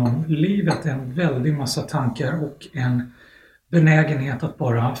mig genom livet, en väldig massa tankar och en benägenhet att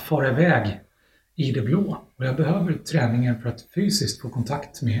bara fara iväg i det blå. Och jag behöver träningen för att fysiskt få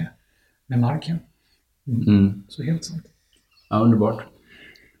kontakt med marken. Så helt sant. Ja, underbart.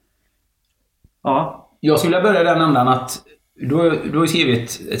 Ja. Jag skulle börja den ändan att du har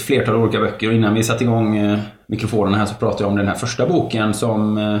skrivit ett flertal olika böcker, och innan vi satte igång mikrofonen här så pratade jag om den här första boken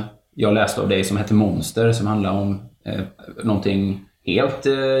som jag läste av dig som heter Monster, som handlar om någonting helt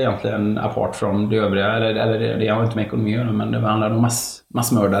egentligen apart från det övriga, eller det har inte med ekonomi att göra, men det handlar om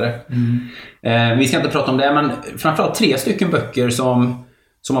massmördare. Vi ska inte prata om det, men framförallt 3 stycken böcker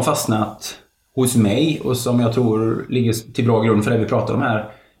som har fastnat hos mig och som jag tror ligger till bra grund för det vi pratar om här.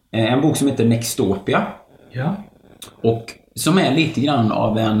 En bok som heter Nextopia. Ja. Och som är lite grann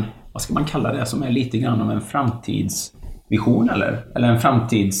av en, vad ska man kalla det, som är lite grann av en framtidsvision eller en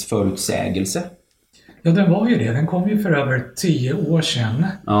framtidsförutsägelse. Ja, den var ju det. Den kom ju för över 10 år sedan.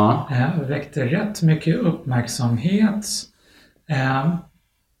 Ja. Väckte rätt mycket uppmärksamhet.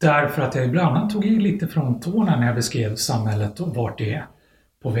 Därför att jag ibland tog i lite från tårna när jag beskrev samhället och vart det är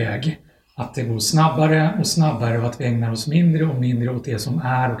på väg. att det går snabbare och snabbare och att vi ägnar oss mindre och mindre åt det som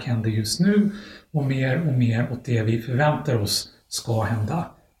är och händer just nu och mer åt det vi förväntar oss ska hända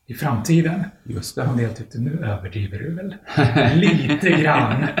i framtiden. Just det. Och det jag tyckte, nu överdriver du väl lite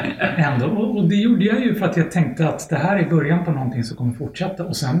grann ändå. Och det gjorde jag ju för att jag tänkte att det här är början på någonting som kommer fortsätta.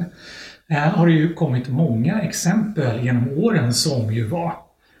 Och sen har det ju kommit många exempel genom åren som ju var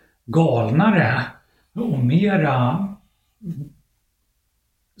galnare och mera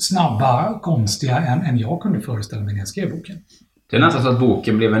snabba, konstiga än jag kunde föreställa mig när jag skrev boken. Det är nästan så att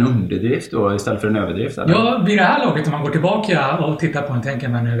boken blev en underdrift då, istället för en överdrift, eller? Ja, vid det här laget om man går tillbaka och tittar på den tänker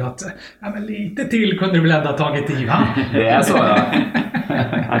man nu att men lite till kunde du väl ändå ha tagit i, va? Det är så, ja.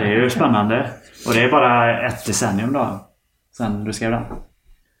 Ja, det är ju spännande. Och det är bara 1 decennium då, sen du skrev den.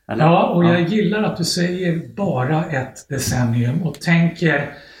 Eller? Ja, och jag gillar att du säger bara 1 decennium och tänker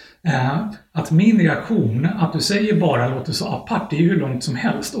att min reaktion, att du säger bara låter så apart, det är ju hur långt som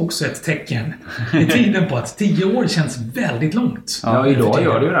helst också ett tecken i tiden på att 10 år känns väldigt långt. Ja, idag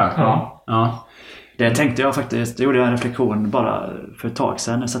gör det ju det. Ja. Det tänkte jag faktiskt, det gjorde jag en reflektion bara för ett tag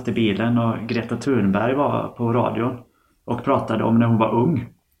sedan. Jag satt i bilen och Greta Thunberg var på radion och pratade om när hon var ung.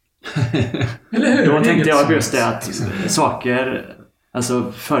 Eller hur? Då tänkte jag just det att saker,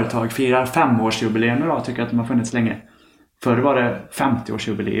 alltså företag firar 5-årsjubileum idag, tycker att de har funnits länge. Förr var det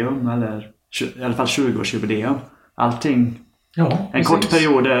 50-årsjubileum eller i alla fall 20-årsjubileum. Allting. Ja, en kort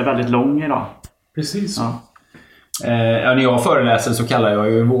period är väldigt lång idag. Precis. Ja. När jag föreläser så kallar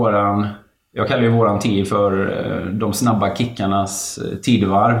jag ju våran tid för de snabba kickarnas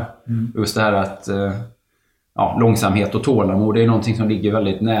tidevarv. Just det här att långsamhet och tålamod, det är någonting som ligger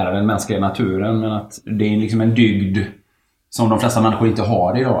väldigt nära den mänskliga naturen, men att det är liksom en dygd som de flesta människor inte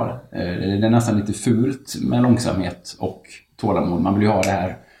har idag. Det är nästan lite fult med långsamhet och tålamod. Man vill ju ha det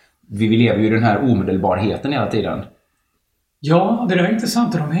här. Vi lever ju i den här omedelbarheten hela tiden. Ja, det där är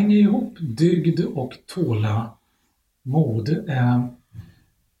intressant. De hänger ihop, dygd och tålamod.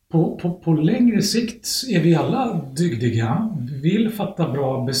 På längre sikt är vi alla dygdiga. Vill fatta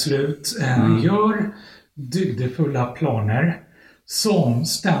bra beslut. Gör dygdefulla planer som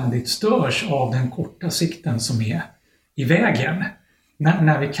ständigt störs av den korta sikten som är i vägen.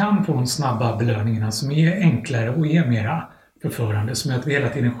 När vi kan få de snabba belöningarna som är enklare och är mera förförande, som är att vi hela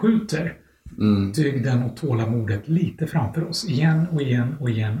tiden skjuter dygden och tålamodet lite framför oss igen och igen och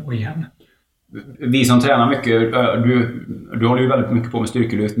igen och igen. Vi som tränar mycket, du håller ju väldigt mycket på med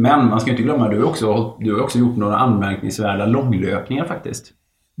styrkelyft, men man ska inte glömma att du har också gjort några anmärkningsvärda långlöpningar faktiskt.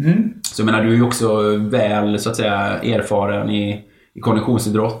 Så jag menar, du är ju också väl så att säga erfaren i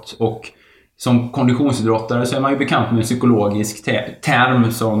konditionsidrott, och som konditionsidrottare så är man ju bekant med en psykologisk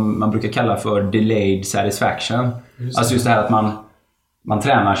term som man brukar kalla för delayed satisfaction. Alltså just det här att man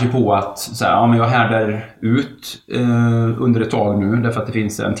tränar sig på att så här, men jag härdar ut under ett tag nu därför att det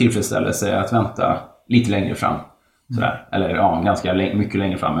finns en tillfredsställelse att vänta lite längre fram. Sådär. Eller ganska mycket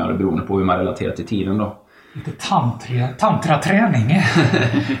längre fram, det beroende på hur man relaterar till tiden då. Lite tantraträning.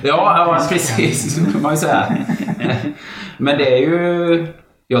 Ja, precis. Man säga. Men det är ju...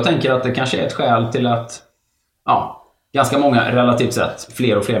 Jag tänker att det kanske är ett skäl till att ganska många, relativt sett,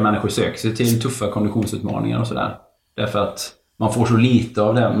 fler och fler människor söker sig till tuffa konditionsutmaningar och sådär. Därför att man får så lite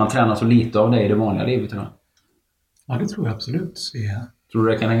av det, man tränar så lite av det i det vanliga livet. Ja, det tror jag absolut. Tror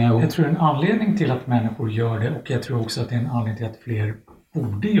du det kan hänga ihop? Jag tror en anledning till att människor gör det, och jag tror också att det är en anledning till att fler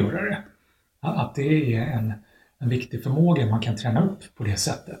borde göra det. Att det är en viktig förmåga man kan träna upp på det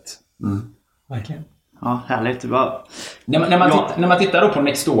sättet. Verkligen. Ja, härligt. När man tittar då på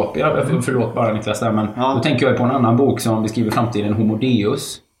Nextopia, förlåt bara Niklas där, men då tänker jag på en annan bok som beskriver framtiden, Homo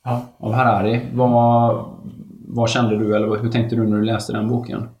Deus av Harari. Vad kände du, eller hur tänkte du när du läste den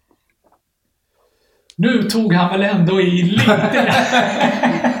boken? Nu tog han väl ändå i lite.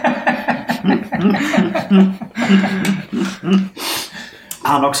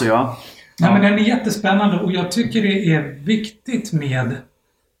 Han också, ja. Nej, men den är jättespännande, och jag tycker det är viktigt med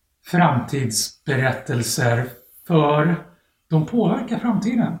framtidsberättelser, för de påverkar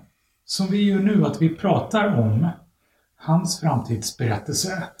framtiden. Som vi gör nu, att vi pratar om hans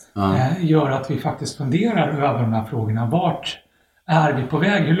framtidsberättelse gör att vi faktiskt funderar över de här frågorna. Vart är vi på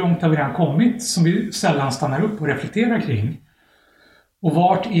väg? Hur långt har vi redan kommit, som vi sällan stannar upp och reflekterar kring? Och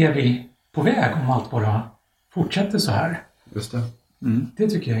vart är vi på väg om allt bara fortsätter så här? Just det. Det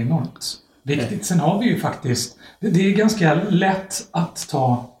tycker jag är enormt viktigt. Sen har vi ju faktiskt, det är ganska lätt att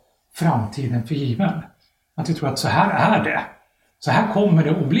ta framtiden för given. Att vi tror att så här är det. Så här kommer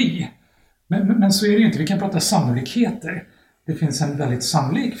det att bli. Men så är det ju inte. Vi kan prata sannolikheter. Det finns en väldigt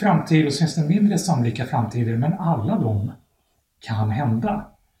sannolik framtid och så finns det mindre sannolika framtider. Men alla de kan hända.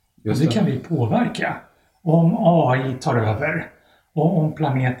 Och det kan vi påverka. Om AI tar över. Och om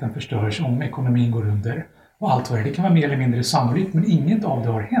planeten förstörs, om ekonomin går under och allt vad det är. Det kan vara mer eller mindre sannolikt, men inget av det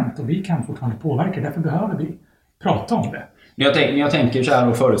har hänt och vi kan fortfarande påverka. Därför behöver vi prata om det. När jag tänker så här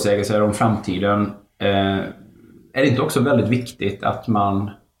och förutsägelser om framtiden, är det inte också väldigt viktigt att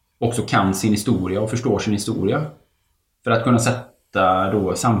man också kan sin historia och förstår sin historia? För att kunna sätta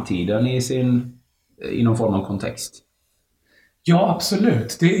då samtiden i någon form av kontext. Ja,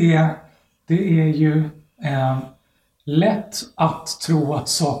 absolut. Det är ju lätt att tro att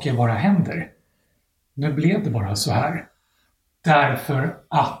saker bara händer. Nu blev det bara så här. Därför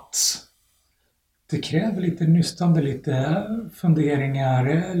att det kräver lite nystande, lite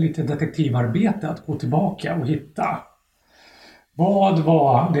funderingar, lite detektivarbete att gå tillbaka och hitta. Vad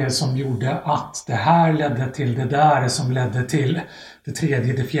var det som gjorde att det här ledde till det där som ledde till det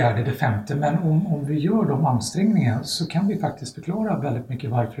tredje, det fjärde, det femte. Men om vi gör de ansträngningarna så kan vi faktiskt förklara väldigt mycket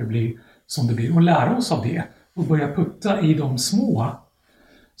varför det blir som det blir och lära oss av det. Och börja putta i de små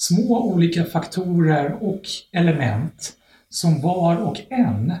olika faktorer och element som var och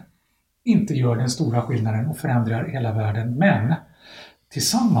en inte gör den stora skillnaden och förändrar hela världen. Men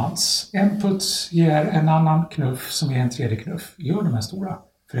tillsammans, en puts ger en annan knuff som ger en tredje knuff, gör de här stora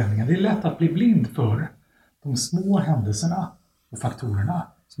förändringarna. Det är lätt att bli blind för de små händelserna och faktorerna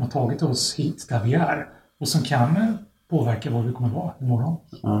som har tagit oss hit där vi är och som kan påverka vad vi kommer att vara imorgon.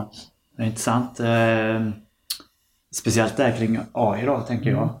 Ja, det är intressant. Speciellt där kring AI då, tänker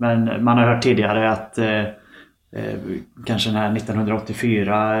jag. Men man har hört tidigare att kanske den här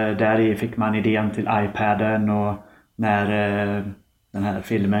 1984, där fick man idén till iPaden, och när den här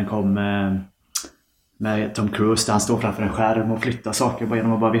filmen kom med Tom Cruise där han står framför en skärm och flyttar saker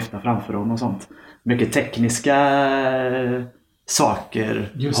genom att bara vifta framför dem och sånt. Mycket tekniska saker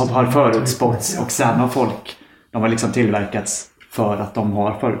har förutspåtts, och sen har de har liksom tillverkats för att de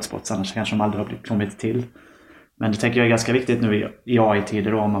har förutspåtts, annars kanske de aldrig har kommit till. Men det tänker jag är ganska viktigt nu i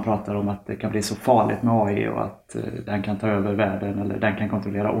AI-tider, om man pratar om att det kan bli så farligt med AI och att den kan ta över världen eller den kan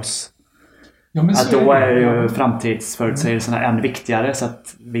kontrollera oss. Ja, men att då är ju framtidsförutsägelserna än viktigare, så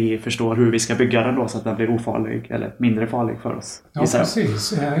att vi förstår hur vi ska bygga den då så att den blir ofarlig eller mindre farlig för oss. Ja,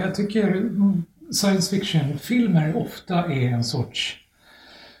 precis. Jag tycker science fiction-filmer ofta är en sorts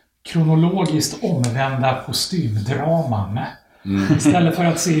kronologiskt omvända kostymdraman. Istället för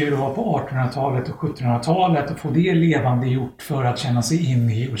att se hur det var på 1800-talet och 1700-talet och få det levande gjort för att känna sig in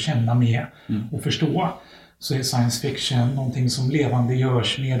i och känna med och förstå, så är science fiction någonting som levande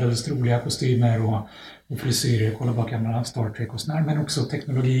görs med roliga kostymer och frisyrer. Kolla bakom Star Trek och sådär. Men också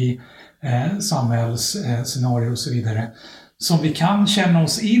teknologi, samhällsscenarier och så vidare. Som vi kan känna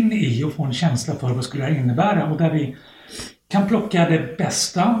oss in i och få en känsla för vad skulle det innebära. Och där vi kan plocka det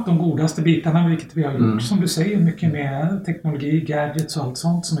bästa, de godaste bitarna, vilket vi har gjort, som du säger, mycket med teknologi, gadgets och allt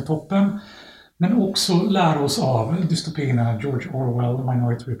sånt som är toppen. Men också lära oss av dystopierna, George Orwell,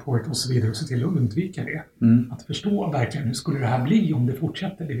 Minority Report och så vidare, och se till att undvika det. Att förstå verkligen hur skulle det här bli om det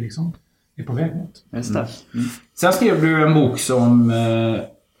fortsätter, det vi liksom är på väg mot. Just det. Sen skrev du en bok som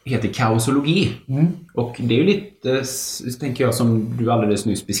heter Kaosologi. Och det är ju lite, tänker jag, som du alldeles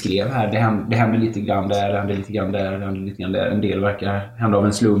nyss beskrev här. Det händer lite grann där, det händer lite grann där, det händer lite grann där. En del verkar hända av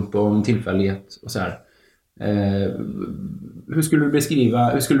en slump och en tillfällighet och så här. Hur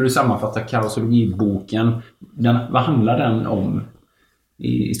skulle du sammanfatta Kaosologi-boken? Vad handlar den om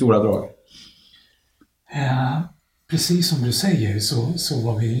i stora drag? Precis som du säger så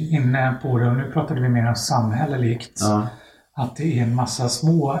var vi inne på det, och nu pratade vi mer samhällelikt. Ja. Att det är en massa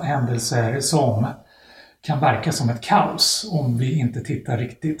små händelser som kan verka som ett kaos om vi inte tittar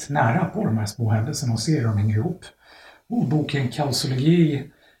riktigt nära på de här små händelserna och ser hur de hänger ihop. Och boken Kaosologi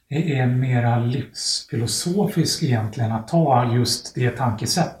är mera livsfilosofisk egentligen, att ta just det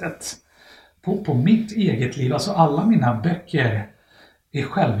tankesättet på mitt eget liv. Alltså alla mina böcker är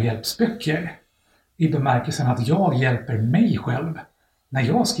självhjälpsböcker i bemärkelsen att jag hjälper mig själv när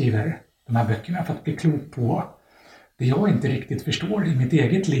jag skriver de här böckerna för att bli klok på det jag inte riktigt förstår i mitt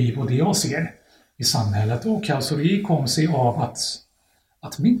eget liv och det jag ser i samhället. Och Kaosologi kom sig av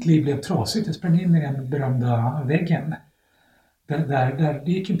att mitt liv blev trasigt. Jag sprang in i den berömda väggen. Där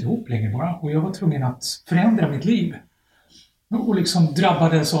det gick inte ihop längre bara. Och jag var tvungen att förändra mitt liv. Och liksom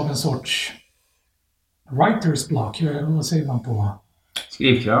drabbades av en sorts writer's block. Vad säger man på?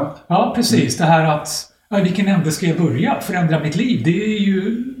 Skrivkramp. Ja, precis. Det här att vilken ände ska jag börja? Förändra mitt liv.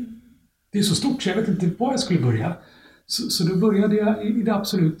 Det är så stort så jag vet inte var jag skulle börja. Så då började jag i det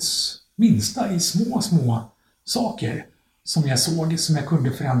absolut minsta, i små saker som jag såg, som jag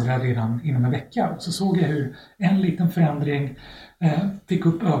kunde förändra redan inom en vecka. Och så såg jag hur en liten förändring fick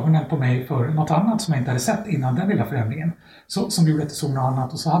upp ögonen på mig för något annat som jag inte hade sett innan den lilla förändringen. Som gjorde att jag såg något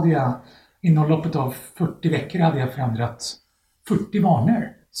annat. Och så hade jag inom loppet av 40 veckor hade jag förändrat 40 vanor.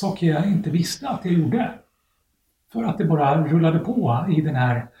 Saker jag inte visste att jag gjorde. För att det bara rullade på i den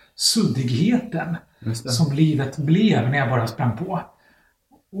här suddigheten som livet blev när jag bara sprang på.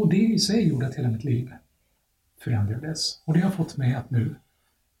 Och det i sig gjorde att hela mitt liv förändrades. Och det har fått mig att nu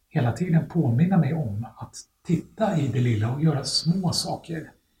hela tiden påminna mig om att titta i det lilla och göra små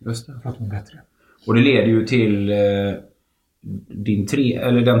saker för att må bättre. Och det leder ju till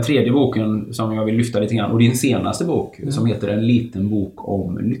den tredje boken som jag vill lyfta lite grann. Och din senaste bok som heter En liten bok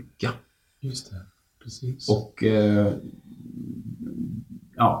om lycka. Just det, precis. Och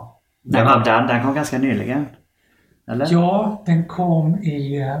den kom ganska nyligen. Eller? Ja, den kom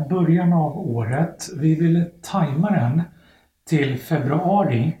i början av året. Vi ville tajma den till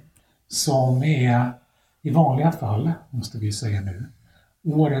februari som är i vanliga fall, måste vi säga nu,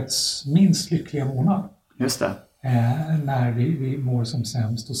 årets minst lyckliga månad. Just det. När vi mår som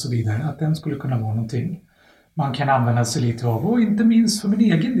sämst och så vidare. Att den skulle kunna vara någonting man kan använda sig lite av. Och inte minst för min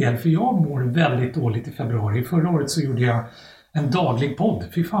egen del, för jag mår väldigt dåligt i februari. Förra året så gjorde jag en daglig podd,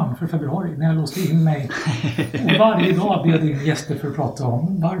 fy fan, för februari, när jag låste in mig. Och varje dag bjöd in gäster för att prata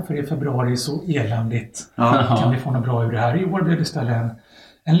om varför är februari så eländigt. Kan vi få något bra ur det här? I år blev det istället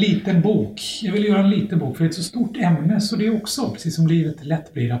en liten bok. Jag vill göra en liten bok för det är ett så stort ämne så det är också, precis som livet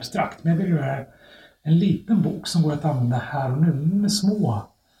lätt blir abstrakt. Men jag vill göra en liten bok som går att använda här och nu med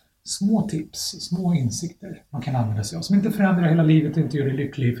små tips, små insikter man kan använda sig av. Som inte förändrar hela livet och inte gör det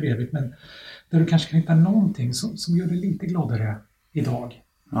lycklig för evigt, men där du kanske kan hitta någonting som gör dig lite gladare idag.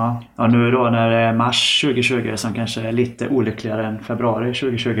 Ja, och nu då när det är mars 2020 som kanske är lite olyckligare än februari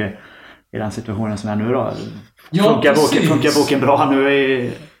 2020 i den situationen som är nu då. Funkar boken bra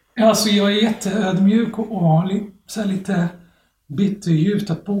nu? Alltså jag är jätteödmjuk och lite bitterljuvt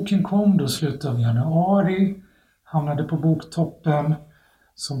att boken kom då slutet av januari. Hamnade på boktoppen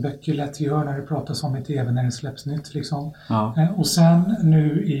som böcker lätt gör när det pratas om i tv när det släpps nytt liksom. Ja. Och sen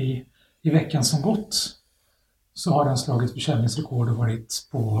nu i veckan som gått så har den slagit försäljningsrekord och varit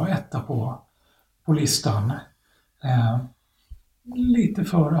på etta på listan. Lite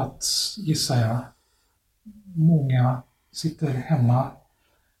för att, gissar jag, många sitter hemma,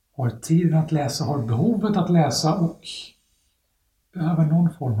 har tiden att läsa, har behovet att läsa och behöver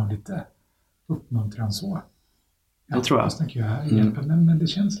någon form av lite uppmuntran så. Det tror jag. Jag tänker jag hjälper, men det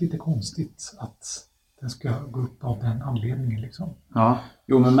känns lite konstigt att den ska gå upp av den anledningen liksom. Ja.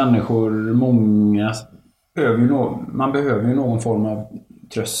 Jo, men människor, många man behöver ju någon form av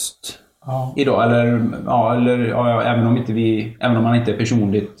tröst idag. Även om man inte är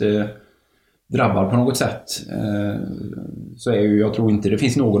personligt drabbad på något sätt så är ju, jag tror inte det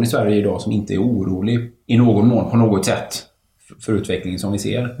finns någon i Sverige idag som inte är orolig i någon mån på något sätt för utvecklingen som vi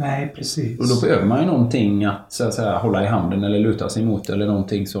ser. Nej, precis. Och då behöver man ju någonting att, så att säga, hålla i handen eller luta sig mot eller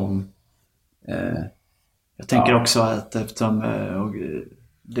någonting som jag tänker också att eftersom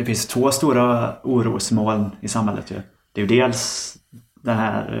det finns två stora orosmoln i samhället. Det är ju dels det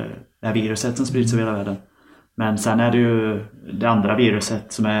här viruset som sprids över hela världen. Men sen är det ju det andra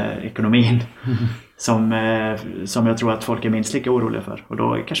viruset som är ekonomin. Som jag tror att folk är minst lika oroliga för. Och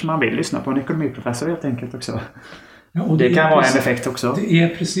då kanske man vill lyssna på en ekonomiprofessor helt enkelt också. Ja, och det kan vara en effekt också. Det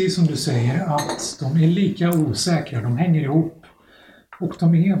är precis som du säger att de är lika osäkra. De hänger ihop. Och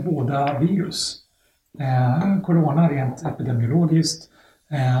de är båda virus. Corona rent epidemiologiskt.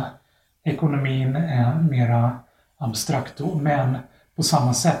 Ekonomin är mera abstrakt då, men på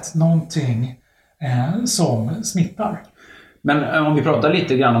samma sätt någonting som smittar. Men om vi pratar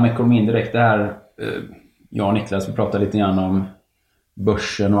lite grann om ekonomin direkt, det här, jag och Niklas, vi pratar lite grann om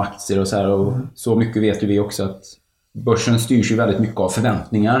börsen och aktier och så här, och så mycket vet ju vi också att börsen styrs ju väldigt mycket av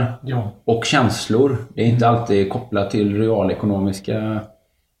förväntningar och känslor. Det är inte alltid kopplat till realekonomiska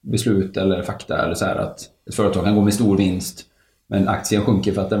beslut eller fakta eller så här, att ett företag kan gå med stor vinst men aktien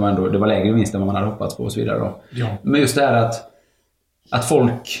sjunker för att det var lägre vinst än vad man hade hoppats på och så vidare då. Ja. Men just det här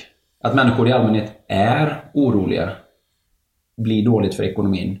att människor i allmänhet är oroliga, blir dåligt för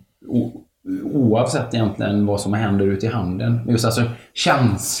ekonomin oavsett egentligen vad som händer ute i handeln. Men just alltså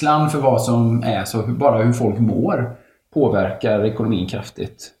känslan för vad som är, så bara hur folk mår påverkar ekonomin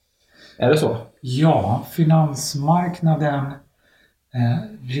kraftigt. Är det så? Ja, finansmarknaden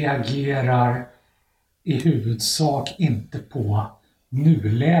reagerar i huvudsak inte på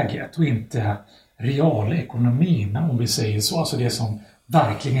nuläget och inte realekonomin, om vi säger så. Alltså det som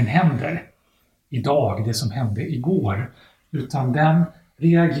verkligen händer idag, det som hände igår. Utan den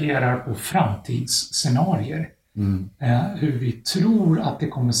reagerar på framtidsscenarier. Hur vi tror att det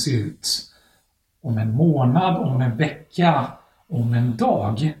kommer se ut om en månad, om en vecka, om en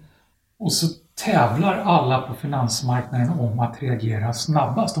dag. Och så tävlar alla på finansmarknaden om att reagera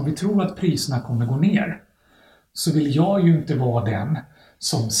snabbast. Om vi tror att priserna kommer gå ner, så vill jag ju inte vara den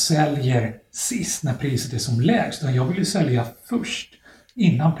som säljer sist när priset är som lägst. Jag vill ju sälja först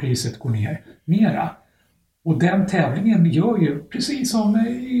innan priset går ner mera. Och den tävlingen gör ju precis som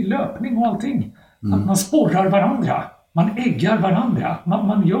i löpning och allting. Att man sporrar varandra. Man äggar varandra.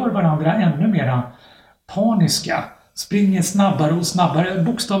 Man gör varandra ännu mera paniska. Springer snabbare och snabbare.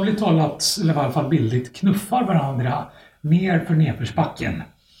 Bokstavligt talat, eller i alla fall bildligt, knuffar varandra ner för nedförsbacken.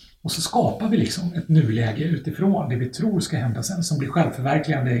 Och så skapar vi liksom ett nuläge utifrån det vi tror ska hända sen, som blir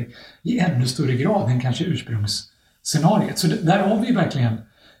självförverkligande i ännu större grad än kanske ursprungsscenariet. Så där har vi verkligen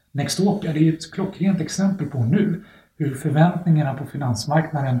Nextopia. Det är ett klockrent exempel på nu hur förväntningarna på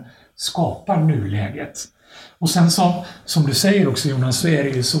finansmarknaden skapar nuläget. Och sen som du säger också, Jonas, så är det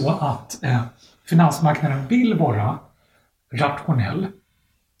ju så att finansmarknaden vill vara rationell,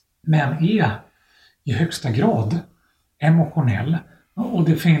 men är i högsta grad emotionell. Och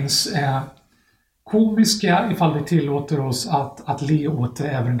det finns komiska, ifall vi tillåter oss att le åt det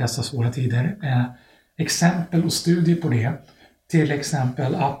även i dessa svåra tider, exempel och studier på det. Till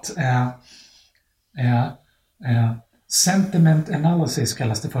exempel att sentiment analysis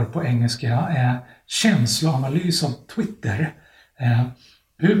kallas det för på engelska, känsloanalys av Twitter.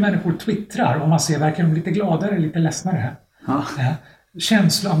 Hur människor twittrar, om man ser, verkar de lite gladare, lite ledsnare.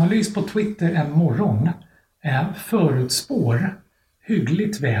 Känsloanalys på Twitter en morgon förutspår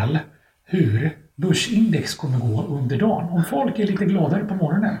hyggligt väl hur börsindex kommer gå under dagen. Om folk är lite gladare på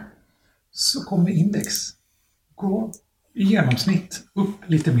morgonen så kommer index gå i genomsnitt upp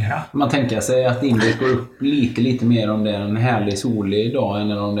lite mera. Man tänker sig att index går upp lite mer om det är en härlig solig dag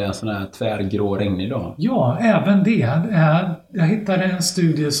än om det är en sån här tvärgrå regnig dag. Ja, även det. Jag hittade en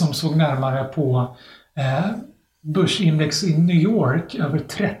studie som såg närmare på börsindex i New York över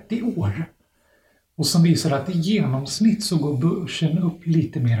 30 år. Och som visar att i genomsnitt så går börsen upp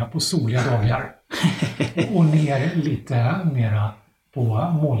lite mera på soliga dagar och ner lite mera på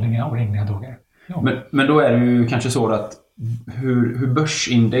molniga och regniga dagar. Ja. Men då är det ju kanske så att hur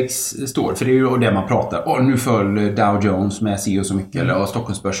börsindex står, för det är ju det man pratar. Nu föll Dow Jones med si och så mycket, eller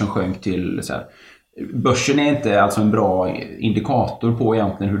Stockholmsbörsen sjönk till så här. Börsen är inte alltså en bra indikator på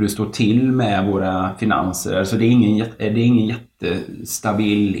egentligen hur det står till med våra finanser. Alltså det är ingen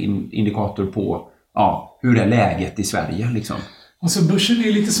jättestabil indikator på hur är läget i Sverige liksom. Alltså börsen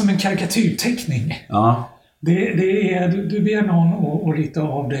är lite som en karikatyrteckning. Ja. Det är, du ber någon att rita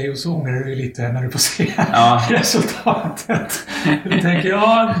av dig och så ångrar du lite när du får se resultatet. Du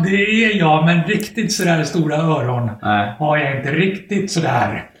tänker, det är jag, men riktigt sådär stora öron har jag inte. Riktigt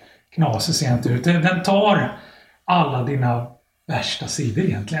sådär knasig ser jag inte ut. Den tar alla dina värsta sidor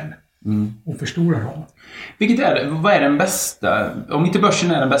egentligen och förstorar dem. Vad är den bästa, om inte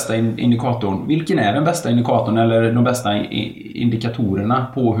börsen är den bästa indikatorn, vilken är den bästa indikatorn eller de bästa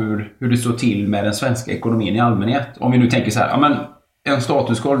indikatorerna på hur det står till med den svenska ekonomin i allmänhet? Om vi nu tänker så här, en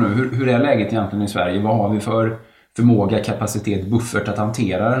statuskoll nu, hur är läget egentligen i Sverige? Vad har vi för förmåga, kapacitet, buffert att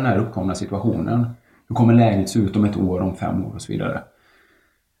hantera den här uppkomna situationen? Hur kommer läget se ut om ett år, om 5 år och så vidare?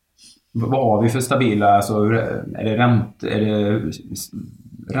 Vad har vi för stabila, alltså är det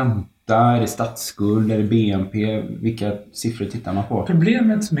ränta, är det statsskuld, är det BNP, vilka siffror tittar man på?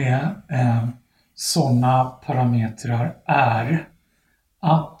 Problemet med sådana parametrar är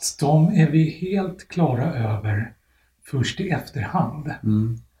att de är vi helt klara över först i efterhand.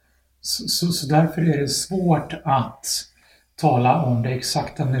 Så därför är det svårt att tala om det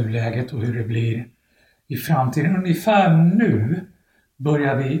exakta nuläget och hur det blir i framtiden. Ungefär nu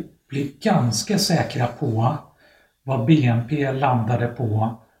börjar vi bli ganska säkra på vad BNP landade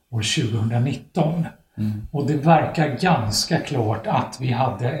på år 2019. Och det verkar ganska klart att vi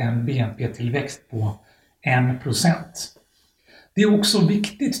hade en BNP-tillväxt på 1%. Det är också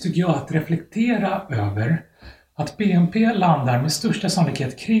viktigt tycker jag att reflektera över att BNP landar med största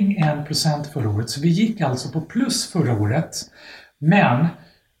sannolikhet kring 1% förra året. Så vi gick alltså på plus förra året. Men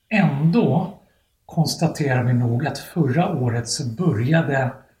ändå konstaterar vi nog att förra året så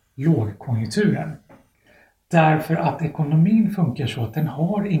började lågkonjunkturen. Därför att ekonomin funkar så att den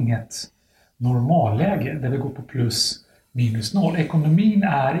har inget normalläge där vi går på plus minus noll. Ekonomin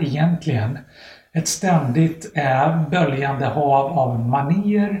är egentligen ett ständigt böljande hav av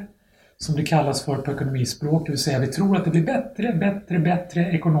manier som det kallas för på ekonomispråk. Det vill säga vi tror att det blir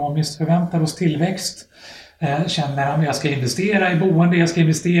bättre ekonomiskt, förväntar oss tillväxt. Känner att jag ska investera i boende, jag ska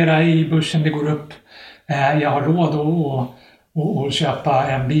investera i börsen, det går upp. Jag har råd och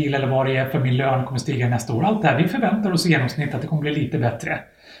köpa en bil eller vad det är för min lön kommer stiga nästa år. Allt det här, vi förväntar oss i genomsnitt att det kommer bli lite bättre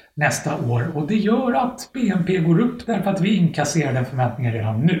nästa år. Och det gör att BNP går upp därför att vi inkasserar den förväntningen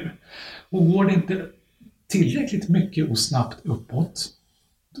redan nu. Och går det inte tillräckligt mycket och snabbt uppåt,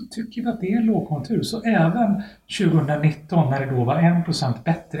 då tycker vi att det är en lågkonjunktur. Så även 2019 när det då var 1%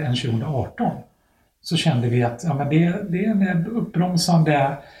 bättre än 2018 så kände vi att ja, men det är en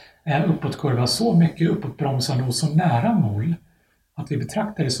uppbromsande uppåtkurva, så mycket uppåtbromsande och så nära noll att vi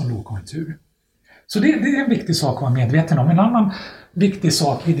betraktar det som lågkonjunktur. Så det är en viktig sak att vara medveten om. En annan viktig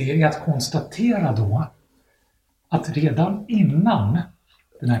sak i det är att konstatera då att redan innan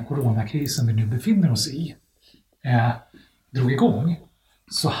den här coronakrisen vi nu befinner oss i drog igång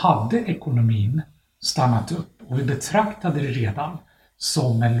så hade ekonomin stannat upp och vi betraktade det redan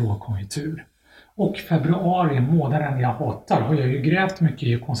som en lågkonjunktur. Och februari, månaden jag hatar, har jag ju grävt mycket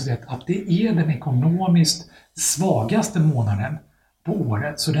i och konstaterat att det är den ekonomiskt svagaste månaden på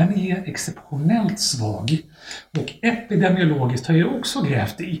året. Så den är exceptionellt svag. Och epidemiologiskt har jag också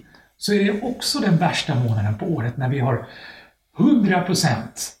grävt i. Så är det också den värsta månaden på året när vi har 100%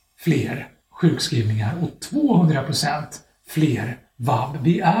 fler sjukskrivningar och 200% fler vab.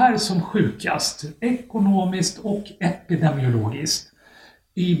 Vi är som sjukast ekonomiskt och epidemiologiskt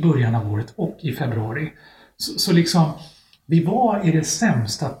i början av året och i februari. Så liksom, vi var i det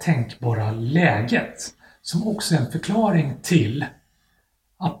sämsta tänkbara läget som också är en förklaring till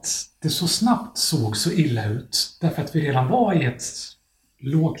att det så snabbt såg så illa ut. Därför att vi redan var i ett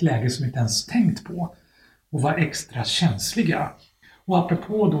lågt läge som vi inte ens tänkt på och var extra känsliga. Och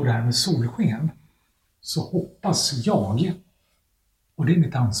apropå då det här med solsken så hoppas jag, och det är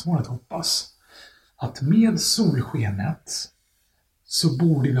mitt ansvar att hoppas, att med solskenet så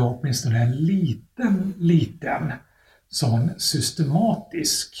borde vi ha åtminstone en liten sån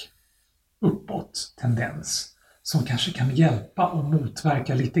systematisk uppåt tendens som kanske kan hjälpa och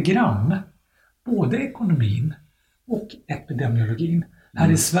motverka lite grann både ekonomin och epidemiologin.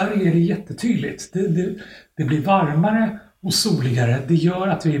 Här i Sverige är det jättetydligt. Det blir varmare och soligare. Det gör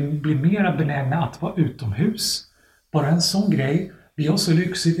att vi blir mer benägna att vara utomhus. Bara en sån grej. Vi har så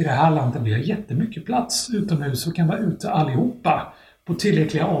lyxigt i det här landet. Vi har jättemycket plats utomhus och kan vara ute allihopa på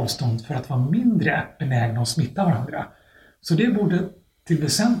tillräckliga avstånd för att vara mindre benägna att smitta varandra. Så det borde till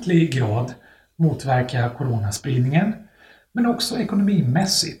väsentlig grad motverka coronaspridningen. Men också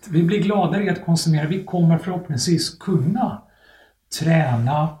ekonomimässigt. Vi blir gladare i att konsumera. Vi kommer förhoppningsvis kunna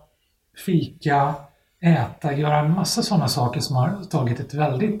träna, fika, äta, göra en massa sådana saker som har tagit ett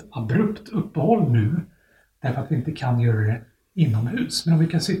väldigt abrupt uppehåll nu. Därför att vi inte kan göra det inomhus. Men om vi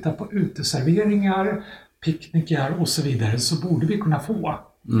kan sitta på uteserveringar, picknickar och så vidare så borde vi kunna få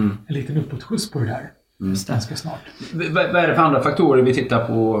en liten uppåtskjuts på det där. Ganska snart. Vad är det för andra faktorer vi tittar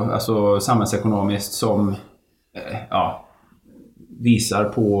på, alltså samhällsekonomiskt, som visar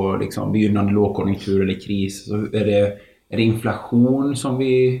på liksom begynnande lågkonjunktur eller kris? Så är det inflation som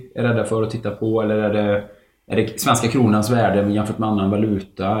vi är rädda för att titta på, eller är det svenska kronans värde jämfört med annan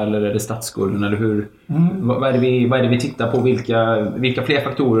valuta, eller är det statsskulden, eller hur? Vad är det vi tittar på? Vilka fler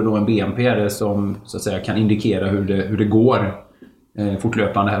faktorer då än BNP är det som så att säga kan indikera hur det går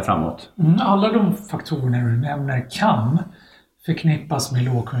fortlöpande här framåt? Alla de faktorerna du nämner kan förknippas med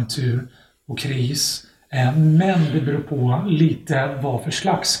lågkonjunktur och kris, men det beror på lite vad för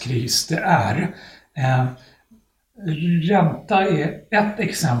slags kris det är. Ränta är ett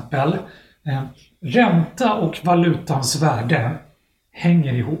exempel. Ränta och valutans värde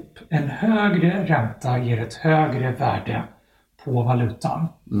hänger ihop. En högre ränta ger ett högre värde på valutan.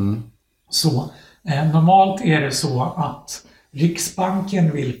 Så normalt är det så att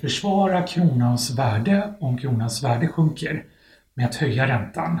Riksbanken vill försvara kronans värde om kronans värde sjunker med att höja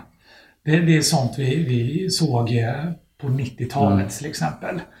räntan. Det är sånt vi såg på 90-talet till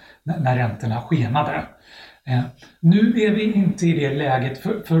exempel, när räntorna skenade. Nu är vi inte i det läget,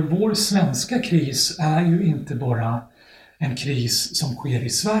 för vår svenska kris är ju inte bara en kris som sker i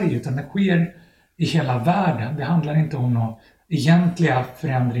Sverige, utan det sker i hela världen. Det handlar inte om några egentliga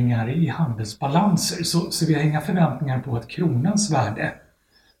förändringar i handelsbalanser, så vi har inga förväntningar på att kronans värde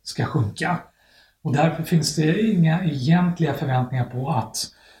ska sjunka. Och därför finns det inga egentliga förväntningar på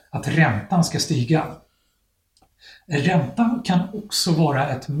att räntan ska stiga. Räntan kan också vara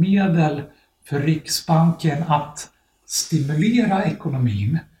ett medel för Riksbanken att stimulera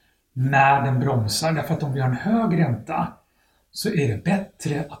ekonomin när den bromsar. Därför att om vi har en hög ränta så är det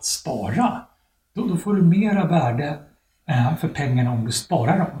bättre att spara. Då får du mera värde för pengarna om du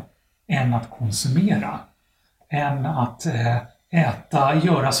sparar dem än att konsumera. Än att äta,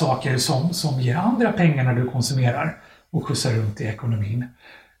 göra saker som ger andra pengar när du konsumerar och skjutsar runt i ekonomin.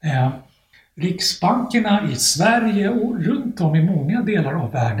 Riksbankerna i Sverige och runt om i många delar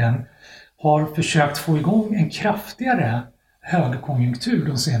av världen har försökt få igång en kraftigare högkonjunktur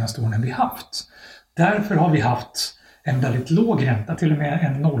de senaste åren vi haft. Därför har vi haft en väldigt låg ränta, till och med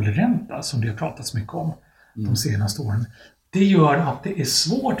en nollränta som det har pratats mycket om de senaste åren. Det gör att det är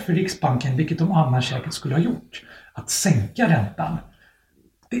svårt för Riksbanken, vilket de annars säkert skulle ha gjort, att sänka räntan.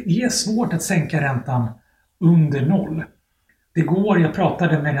 Det är svårt att sänka räntan under 0. Det går, jag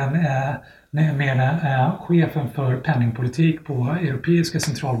pratade med chefen för penningpolitik på Europeiska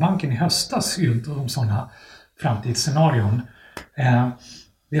centralbanken i höstas om sådana framtidsscenarion.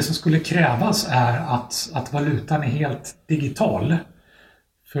 Det som skulle krävas är att valutan är helt digital.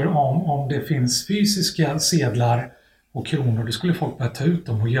 För om det finns fysiska sedlar och kronor, då skulle folk börja ta ut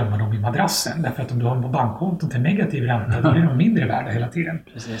dem och gömma dem i madrassen. Därför att om du har dem på bankkonton till negativ ränta, då blir de mindre värda hela tiden.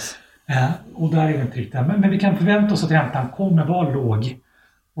 Precis. Och där är det inte riktigt. Men vi kan förvänta oss att räntan kommer vara låg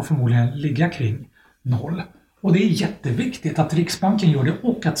och förmodligen ligga kring 0. Och det är jätteviktigt att Riksbanken gör det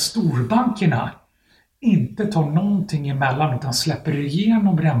och att storbankerna inte tar någonting emellan utan släpper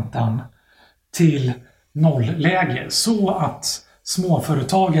igenom räntan till nollläge så att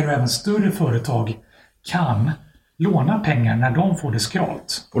småföretagare och även större företag kan låna pengar när de får det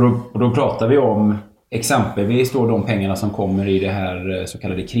skralt. Och då pratar vi om exempelvis då de pengarna som kommer i det här så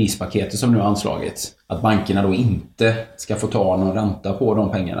kallade krispaketet som nu har anslagits. Att bankerna då inte ska få ta någon ränta på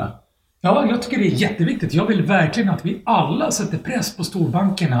de pengarna. Ja, jag tycker det är jätteviktigt. Jag vill verkligen att vi alla sätter press på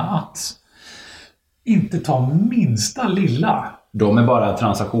storbankerna att inte ta minsta lilla. De är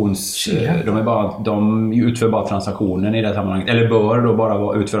bara de utför bara transaktionen i det här sammanhanget. Eller bör då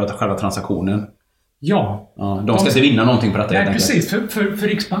bara utföra själva transaktionen. Ja. De ska inte vinna någonting på detta. Nej, precis. För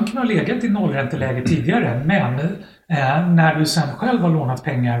Riksbanken har legat i nollränteläge tidigare. Men när du sen själv har lånat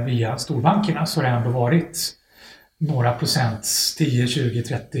pengar via storbankerna så har det ändå varit några procent, 10, 20,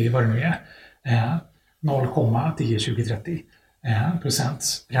 30, vad det nu är. 0,10, 20, 30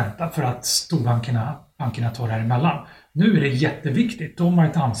 procents ränta för att storbankerna tar däremellan. Nu är det jätteviktigt. De har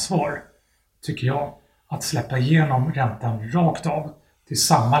ett ansvar, tycker jag, att släppa igenom räntan rakt av till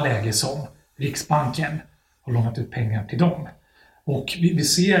samma läge som Riksbanken har lånat ut pengar till dem. Och vi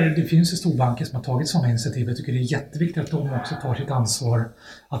ser, det finns ju storbanker som har tagit sådana initiativ. Jag tycker det är jätteviktigt att de också tar sitt ansvar,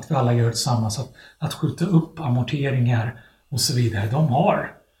 att vi alla gör tillsammans, att skjuta upp amorteringar och så vidare.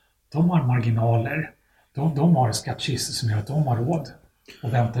 De har marginaler, de har skattkistor som gör att de har råd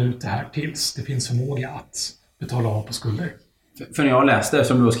att vänta ut det här tills det finns förmåga att betala av på skulder. För när jag läste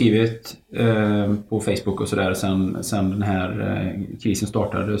som du har skrivit på Facebook och sådär sen den här krisen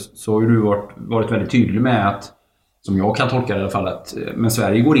startade, så har du varit väldigt tydlig med att, som jag kan tolka det i alla fall, att men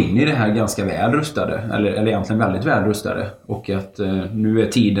Sverige går in i det här ganska väl rustade, eller egentligen väldigt väl rustade, och att nu är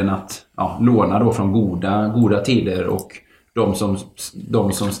tiden att låna då från goda tider, och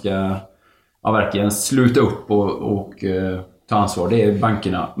de som ska verkligen sluta upp och ta ansvar, det är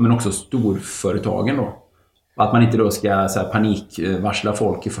bankerna, men också storföretagen då. Att man inte då ska panikvarsla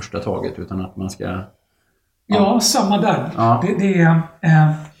folk i första taget, utan att man ska... Ja, samma där. Ja.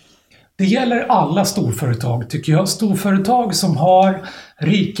 Det gäller alla storföretag, tycker jag. Storföretag som har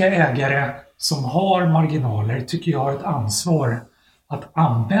rika ägare, som har marginaler, tycker jag har ett ansvar att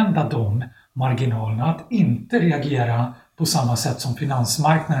använda de marginalerna. Att inte reagera på samma sätt som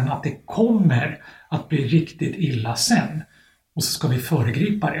finansmarknaden, att det kommer att bli riktigt illa sen. Och så ska vi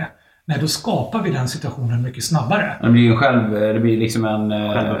föregripa det. Nej, då skapar vi den situationen mycket snabbare. Det blir liksom en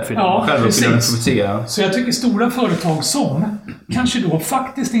självuppfyllande profetia. Så jag tycker stora företag som kanske då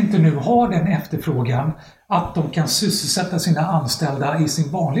faktiskt inte nu har den efterfrågan att de kan sysselsätta sina anställda i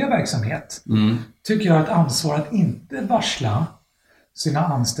sin vanliga verksamhet. Tycker jag har ett ansvar att inte varsla sina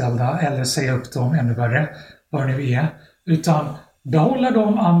anställda eller säga upp dem, ännu värre, vad det nu är. Utan behålla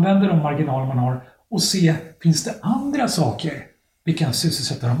dem, använda de marginaler man har och se, finns det andra saker vi kan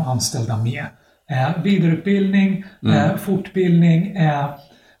sysselsätta de anställda med? Vidareutbildning, fortbildning,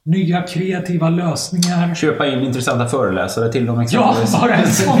 nya kreativa lösningar. Köpa in intressanta föreläsare till dem exempelvis. Ja, bara en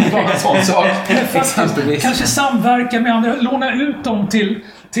sån sak. Kanske samverka med andra, låna ut dem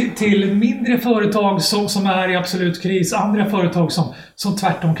till mindre företag som är i absolut kris, andra företag som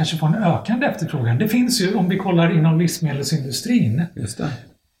tvärtom kanske får en ökande efterfrågan. Det finns ju, om vi kollar inom livsmedelsindustrin, just det,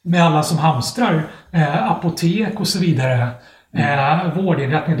 med alla som hamstrar, apotek och så vidare,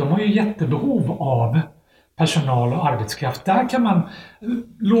 vårdinrättningar, de har ju jättebehov av personal och arbetskraft. Där kan man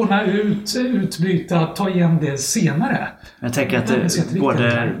låna ut, utbyta, ta igen det senare. Jag tänker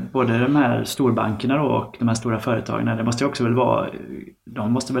att både de här storbankerna då och de här stora företagen, det måste ju också väl vara,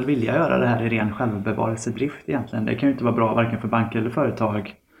 de måste väl vilja göra det här i ren självbevarelsedrift egentligen. Det kan ju inte vara bra varken för banker eller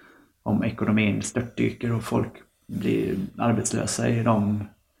företag om ekonomin störtdyker och folk blir arbetslösa i de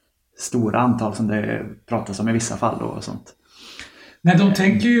stora antal som det pratas om i vissa fall då och sånt. Men de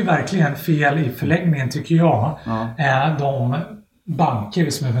tänker ju verkligen fel i förlängningen, tycker jag. De banker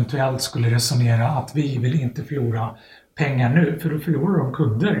som eventuellt skulle resonera att vi vill inte förlora pengar nu, för då förlorar de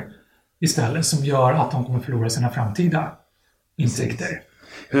kunder istället, som gör att de kommer förlora sina framtida intäkter.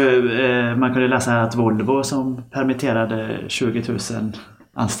 Man kunde läsa att Volvo som permitterade 20 000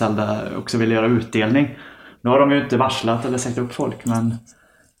 anställda också ville göra utdelning. Nu har de ju inte varslat eller sagt upp folk, men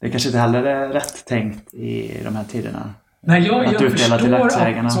det kanske inte heller är rätt tänkt i de här tiderna. Nej, jag förstår att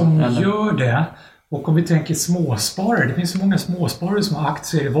de gör det. Och om vi tänker småsparare, det finns så många småsparare som har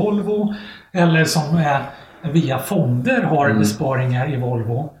aktier i Volvo eller som via fonder har besparingar i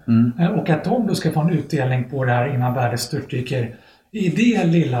Volvo. Och att de då ska få en utdelning på det här innan värdet störtdyker. I det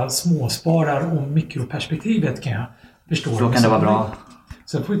lilla småsparar- och mikroperspektivet kan jag förstå. Då kan det vara bra.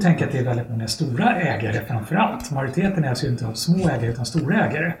 Så får vi tänka att det är väldigt många stora ägare framförallt. Majoriteten är alltså inte av små ägare utan stora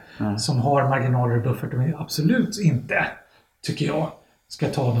ägare som har marginaler och buffert. De absolut inte, tycker jag, ska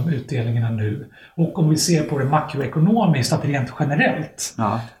ta de utdelningarna nu. Och om vi ser på det makroekonomiskt, att rent generellt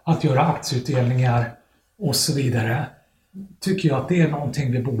att göra aktieutdelningar och så vidare, tycker jag att det är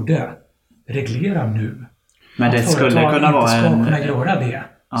någonting vi borde reglera nu. Men det skulle kunna vara kunna göra det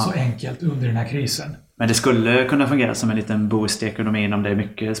så enkelt under den här krisen. Men det skulle kunna fungera som en liten boost i ekonomin om det är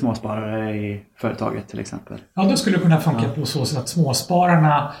mycket småsparare i företaget till exempel. Ja, då skulle det kunna funka på så sätt att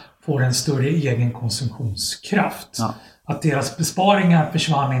småspararna får en större egen konsumtionskraft. Att deras besparingar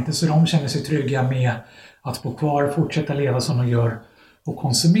försvann inte så de känner sig trygga med att bo kvar och fortsätta leva som de gör och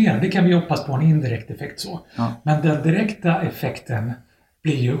konsumera. Det kan vi hoppas på en indirekt effekt så. Men den direkta effekten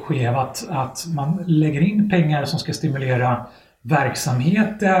blir ju skev att man lägger in pengar som ska stimulera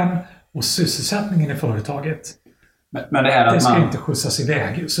verksamheten och sysselsättningen i företaget. Men det här att det ska inte skjutsas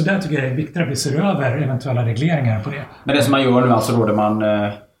iväg. Så där tycker jag det är viktigt att vi ser över eventuella regleringar på det. Men det som man gör nu alltså då där man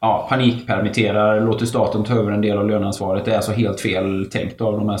panikpermitterar, låter staten ta över en del av löneansvaret, det är alltså helt fel tänkt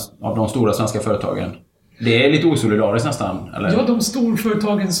av de stora svenska företagen. Det är lite osolidariskt nästan, eller? Ja, de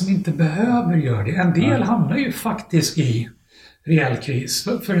storföretagen som inte behöver göra det. En del hamnar ju faktiskt i rejäl kris.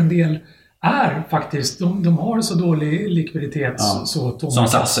 För en del är faktiskt, de har så dålig likviditet så tomma som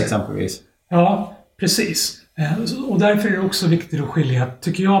SAS exempelvis. Ja, precis. Och därför är det också viktigt att skilja,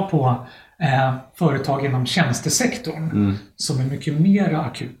 tycker jag, på företag inom tjänstesektorn som är mycket mer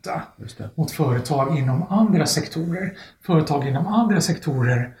akuta mot företag inom andra sektorer. Företag inom andra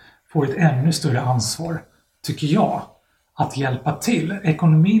sektorer får ett ännu större ansvar, tycker jag, att hjälpa till.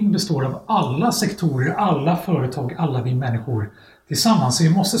 Ekonomin består av alla sektorer, alla företag, alla vi människor tillsammans. Så vi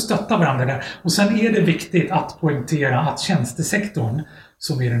måste stötta varandra där. Och sen är det viktigt att poängtera att tjänstesektorn,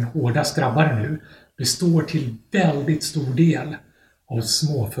 som är den hårdast drabbade nu, består till väldigt stor del av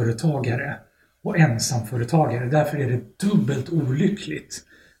småföretagare och ensamföretagare. Därför är det dubbelt olyckligt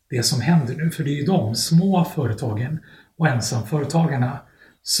det som händer nu. För det är ju de små företagen och ensamföretagarna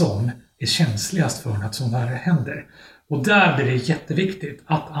som är känsligast för att sånt här händer. Och där blir det jätteviktigt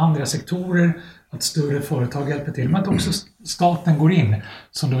att andra sektorer, att större företag hjälper till, men att också staten går in,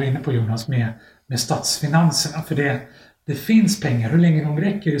 som du var inne på Jonas, med statsfinanserna. För det finns pengar, hur länge de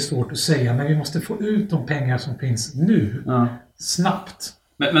räcker är svårt att säga, men vi måste få ut de pengar som finns nu, snabbt.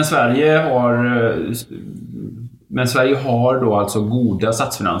 Men Sverige har då alltså goda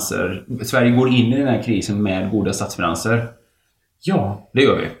statsfinanser. Sverige går in i den här krisen med goda statsfinanser. Ja. Det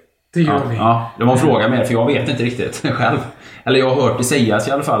gör vi. Det gör vi. Ja, det var en fråga med, för jag vet inte riktigt själv. Eller jag har hört det sägas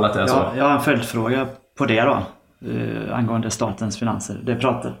i alla fall att det är så. Jag har en följdfråga på det då. Angående statens finanser.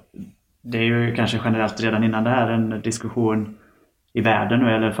 Det är ju kanske generellt redan innan det här en diskussion i världen nu,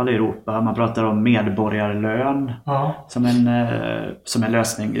 eller i alla fall i Europa. Man pratar om medborgarlön som en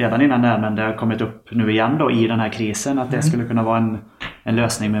lösning redan innan det här, men det har kommit upp nu igen då i den här krisen att det skulle kunna vara en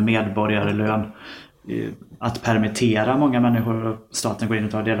lösning med medborgarlön. Att permittera många människor och staten går in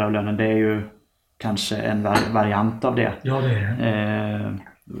och tar delar av lönen, det är ju kanske en variant av det. Ja, det är det.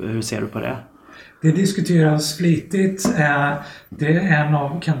 Hur ser du på det? Det diskuteras flitigt. Det är en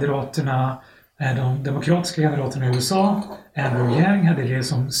av kandidaterna, de demokratiska kandidaterna i USA, Andrew Yang, hade det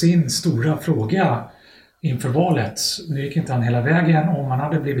som sin stora fråga inför valet. Nu gick inte han hela vägen. Om han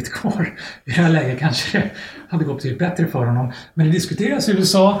hade blivit kvar i det här läget kanske det hade gått till bättre för honom. Men det diskuteras i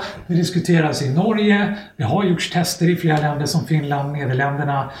USA, det diskuteras i Norge. Det har gjorts tester i flera länder som Finland,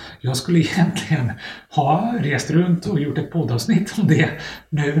 Nederländerna. Jag skulle egentligen ha rest runt och gjort ett poddavsnitt om det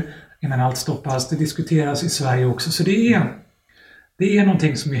nu innan allt stoppas. Det diskuteras i Sverige också. Så det är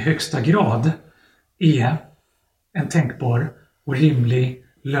någonting som i högsta grad är en tänkbar och rimlig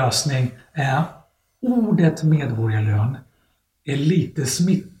lösning. Ordet medborgarlön är lite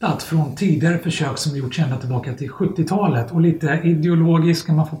smittat från tidigare försök som gjorts ända tillbaka till 70-talet och lite ideologiskt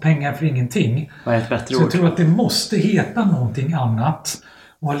kan man få pengar för ingenting. Vad är ett bättre Så ord? jag tror att det måste heta någonting annat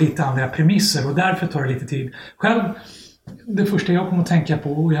och ha lite andra premisser och därför tar det lite tid. Själv, det första jag kommer att tänka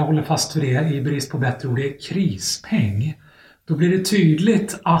på, och jag håller fast för det i brist på bättre ord, är krispeng. Då blir det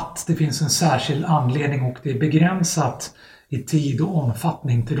tydligt att det finns en särskild anledning och det är begränsat i tid och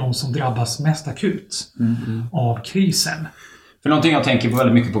omfattning till de som drabbas mest akut av krisen. För någonting jag tänker på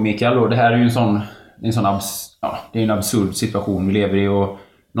väldigt mycket på, Mikael, och det här är ju det är en absurd situation vi lever i, och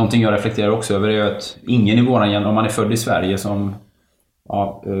någonting jag reflekterar också över är att ingen i våran generation, om man är född i Sverige som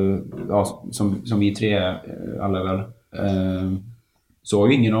vi tre alla väl, så har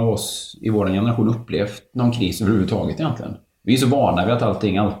ju ingen av oss i vår generation upplevt någon kris överhuvudtaget egentligen. Vi är så vana vid att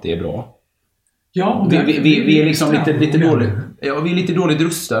allting alltid är bra. Ja, vi är liksom lite dåligt. Ja, vi är lite dåligt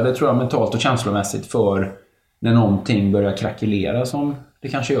rustade, tror jag, mentalt och känslomässigt för när någonting börjar krackelera som det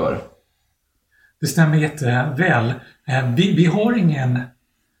kanske gör. Det stämmer jätteväl. Vi har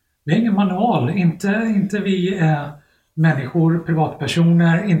ingen manual. Inte vi människor,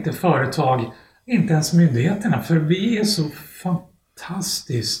 privatpersoner, inte företag, inte ens myndigheterna. För vi är så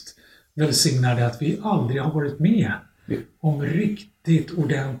fantastiskt välsignade att vi aldrig har varit med om riktigt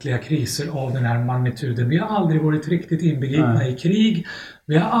ordentliga kriser av den här magnituden. Vi har aldrig varit riktigt inbegripna i krig.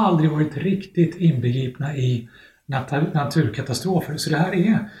 Vi har aldrig varit riktigt inbegripna i naturkatastrofer. Så det här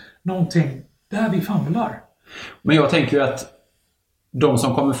är någonting där vi famlar. Men jag tänker ju att de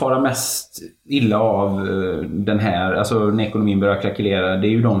som kommer fara mest illa av den här, alltså när ekonomin börjar krackelera, det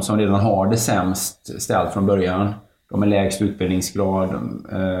är ju de som redan har det sämst ställt från början. De är lägst utbildningsgrad,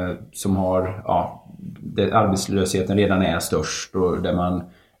 som har, där arbetslösheten redan är störst och där man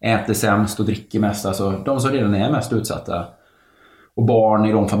äter sämst och dricker mest, alltså de som redan är mest utsatta. Och barn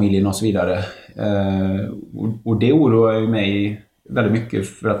i de familjerna och så vidare. Och det oroar ju mig väldigt mycket,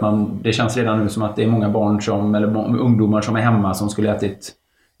 för att det känns redan nu som att det är många barn eller ungdomar som är hemma som skulle ätit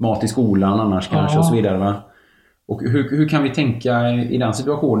mat i skolan annars kanske och så vidare, va? Och hur kan vi tänka i den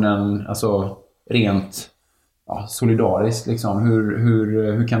situationen, alltså rent solidariskt liksom?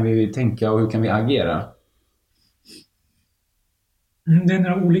 Hur kan vi tänka och hur kan vi agera? Det är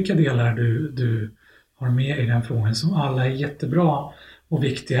några olika delar du har med i den frågan som alla är jättebra och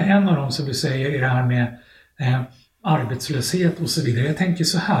viktiga. En av dem som du säger är det här med arbetslöshet och så vidare. Jag tänker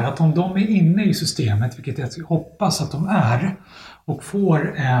så här, att om de är inne i systemet, vilket jag hoppas att de är, och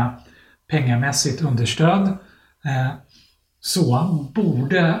får pengamässigt understöd, så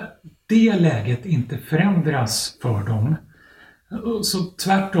borde det läget inte förändras för dem. Så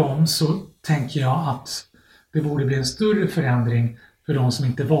tvärtom så tänker jag att det borde bli en större förändring för de som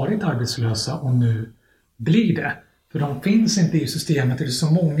inte varit arbetslösa och nu blir det. För de finns inte i systemet, det är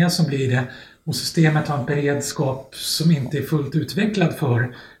så många som blir det, och systemet har en beredskap som inte är fullt utvecklad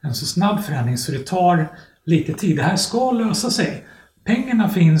för en så snabb förändring, så det tar lite tid. Det här ska lösa sig. Pengarna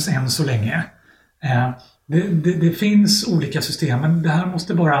finns än så länge. Det finns olika system, men det här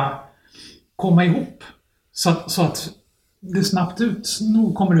måste bara komma ihop så att det snabbt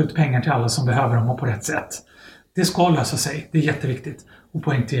nog kommer ut pengar till alla som behöver dem och på rätt sätt. Det ska lösa sig. Det är jätteviktigt att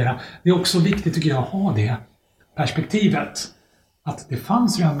poängtera. Det är också viktigt, tycker jag, att ha det perspektivet. Att det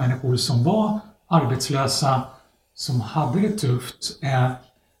fanns redan människor som var arbetslösa, som hade det tufft.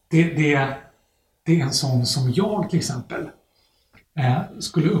 Det är en sån som jag till exempel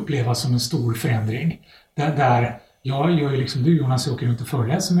skulle uppleva som en stor förändring. Där jag gör ju liksom du, Jonas, jag åker runt och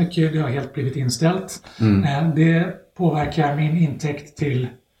föreläser mycket. Det har helt blivit inställt. Det påverkar min intäkt till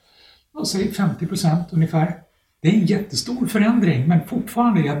 50% ungefär. Det är en jättestor förändring, men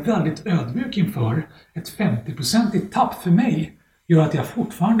fortfarande är jag väldigt ödmjuk inför ett 50% tapp för mig. Gör att jag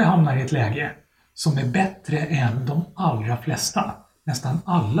fortfarande hamnar i ett läge som är bättre än de allra flesta, nästan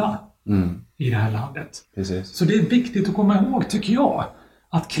alla i det här landet. Precis. Så det är viktigt att komma ihåg, tycker jag,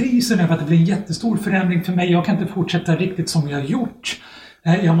 att krisen är att det blir en jättestor förändring för mig. Jag kan inte fortsätta riktigt som jag har gjort.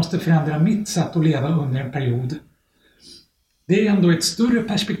 Jag måste förändra mitt sätt att leva under en period. Det är ändå ett större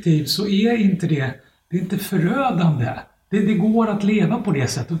perspektiv, så är inte det är inte förödande. Det går att leva på det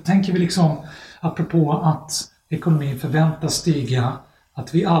sättet. Då tänker vi liksom, apropå att ekonomin förväntas stiga,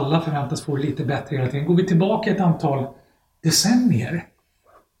 att vi alla förväntas få lite bättre hela tiden. Går vi tillbaka ett antal decennier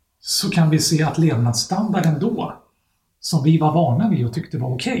så kan vi se att levnadsstandarden då, som vi var vana vid och tyckte var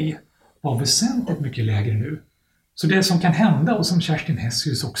okej, var väsentligt mycket lägre nu. Så det som kan hända, och som Kerstin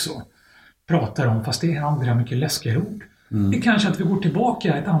Hessius också pratar om, fast det är andra mycket läskigare ord, det är kanske att vi går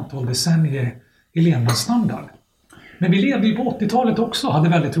tillbaka ett antal decennier i levnadsstandard. Men vi levde ju på 80-talet också, hade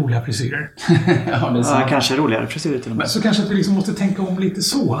väldigt roliga frisyrer. Kanske roligare frisyrer till och med. Så kanske att vi liksom måste tänka om lite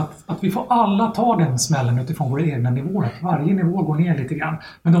så, att vi får alla ta den smällen utifrån våra egna nivåer. Att varje nivå går ner lite grann.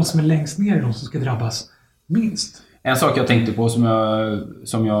 Men de som är längst ner är de som ska drabbas minst. En sak jag tänkte på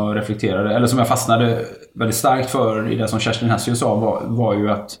som jag reflekterade, eller som jag fastnade väldigt starkt för i det som Kerstin Hessius sa, var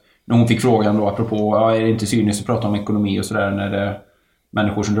ju att när hon fick frågan då, apropå, är det inte cyniskt att prata om ekonomi och sådär när det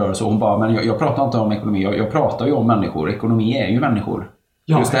människor som rör sig. Hon bara, men jag pratar inte om ekonomi, jag pratar ju om människor. Ekonomi är ju människor.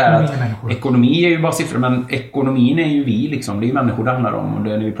 Ja, just det här att ekonomi är ju bara siffror, men ekonomin är ju vi liksom. Det är ju människor det handlar om. Och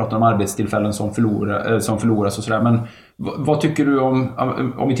det är när vi pratar om arbetstillfällen som förloras och sådär. Men vad tycker du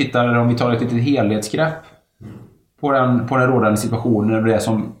om vi tar ett litet helhetsgrepp på den rådande situationen, det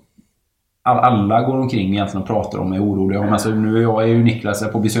som alla går omkring egentligen och pratar om, är oroliga om. Alltså, nu är ju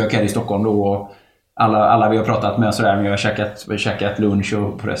Niklas på besök här i Stockholm då, och alla vi har pratat med sådär, vi har käkat lunch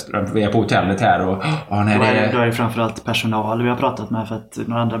och på restaurang, vi är på hotellet här och då är det framförallt personal vi har pratat med, för att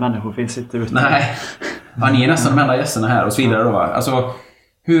några andra människor finns inte ute. Nej, ni är nästan de enda gästerna här och så vidare då. Alltså,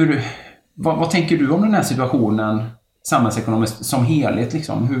 vad tänker du om den här situationen samhällsekonomiskt som helhet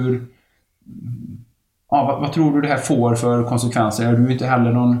liksom? Vad tror du det här får för konsekvenser? Du är inte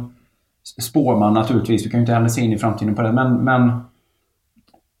heller någon spåman naturligtvis, du kan ju inte heller se in i framtiden på det, men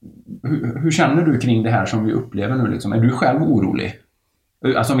hur känner du kring det här som vi upplever nu liksom? Är du själv orolig?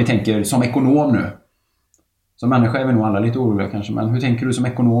 Alltså om vi tänker som ekonom nu. Som människa är vi nog alla lite oroliga kanske, men hur tänker du som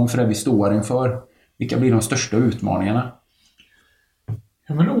ekonom för det vi står inför? Vilka blir de största utmaningarna?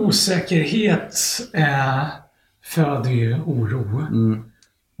 Ja, men osäkerhet föder ju oro.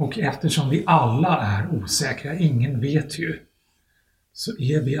 Och eftersom vi alla är osäkra, ingen vet ju, så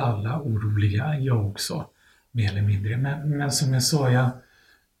är vi alla oroliga, jag också, mer eller mindre. Men som jag sa,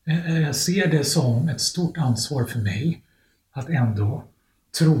 jag ser det som ett stort ansvar för mig att ändå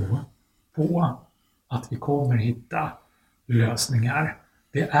tro på att vi kommer hitta lösningar.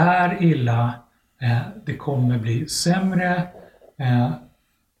 Det är illa, det kommer bli sämre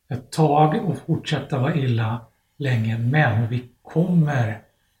ett tag och fortsätta vara illa länge, men vi kommer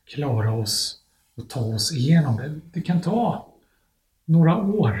klara oss och ta oss igenom det. Det kan ta några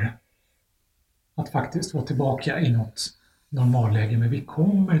år att faktiskt vara tillbaka i något normalläge, men vi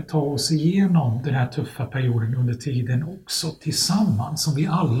kommer ta oss igenom den här tuffa perioden under tiden också tillsammans, som vi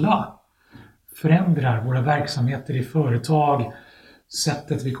alla förändrar våra verksamheter i företag,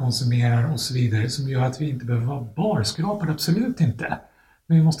 sättet vi konsumerar och så vidare, som gör att vi inte behöver vara barskrapade, absolut inte.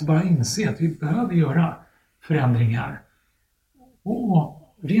 Men vi måste bara inse att vi behöver göra förändringar. Och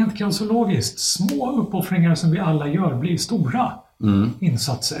rent kausologiskt, små uppoffringar som vi alla gör blir stora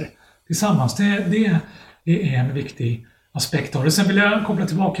insatser tillsammans. Det är en viktig aspekt av det. Sen vill jag koppla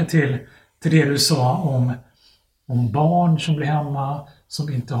tillbaka till det du sa om barn som blir hemma,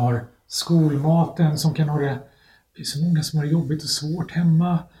 som inte har skolmaten, som kan ha det är så många som har det jobbigt och svårt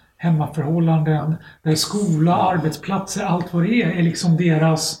hemmaförhållanden, där skola, arbetsplatser, allt vad det är liksom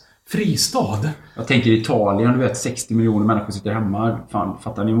deras fristad. Jag tänker Italien, du vet 60 miljoner människor sitter hemma. Fan,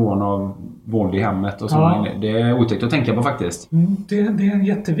 fattar nivån av våld i hemmet och så. Ja. Det är otäckt att tänka på faktiskt. Det är en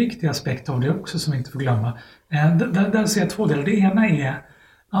jätteviktig aspekt av det också som vi inte får glömma. Där ser jag två delar. Det ena är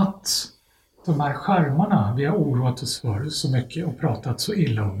att de här skärmarna vi har oroat oss för så mycket och pratat så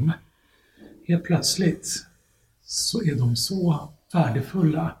illa om, helt plötsligt så är de så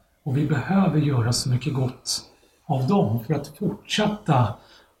värdefulla och vi behöver göra så mycket gott av dem för att fortsätta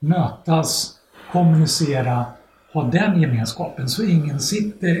mötas, kommunicera, ha den gemenskapen, så ingen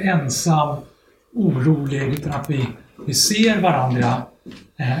sitter ensam, orolig, utan att vi ser varandra,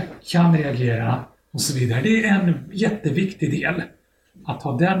 kan reagera och så vidare. Det är en jätteviktig del att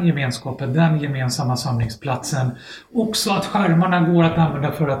ha den gemenskapen, den gemensamma samlingsplatsen. Också att skärmarna går att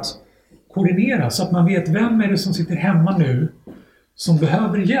använda för att koordinera, så att man vet vem är det som sitter hemma nu som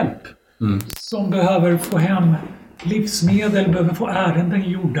behöver hjälp, som behöver få hem livsmedel, behöver få ärenden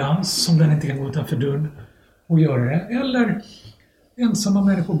gjorda som den inte kan gå utanför dörren och göra det. Eller ensamma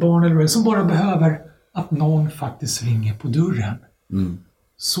människor, barn eller som bara behöver att någon faktiskt ringer på dörren.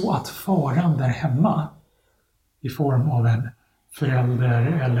 Så att faran där hemma i form av en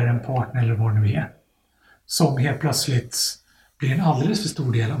förälder eller en partner eller vad det nu är, som helt plötsligt blir en alldeles för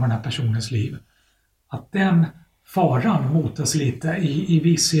stor del av den här personens liv, att den faran motas lite i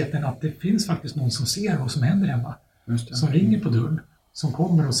vissheten att det finns faktiskt någon som ser vad som händer hemma. Som ringer på dörren, som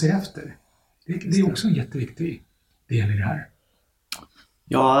kommer och ser efter. Det är också en jätteviktig del i det här.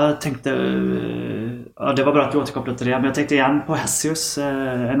 Jag tänkte, ja, det var bra att du återkopplade till det, men jag tänkte igen på Hessius.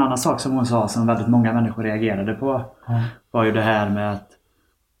 En annan sak som hon sa som väldigt många människor reagerade på var ju det här med att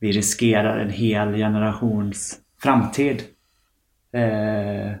vi riskerar en hel generations framtid.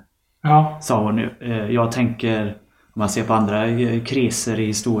 Sa hon nu. Jag tänker, om man ser på andra kriser i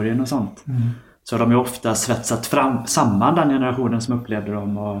historien och sånt, så de är ofta svetsat samman den generationen som upplevde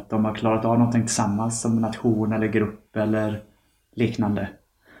dem, och att de har klarat av någonting tillsammans som nation eller grupp eller liknande.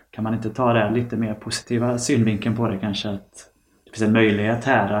 Kan man inte ta det lite mer positiva synvinkeln på det kanske, att det finns en möjlighet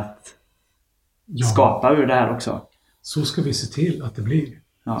här att skapa ur det här också? Så ska vi se till att det blir.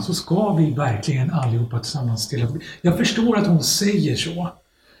 Så ska vi verkligen allihopa tillsammans till. Jag förstår att hon säger så,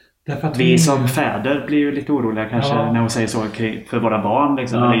 Vi som fäder blir ju lite oroliga kanske när hon säger så för våra barn.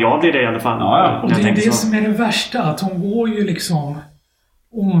 Liksom. Eller jag blir det i alla fall. Och det är det som är det värsta. Att hon går ju liksom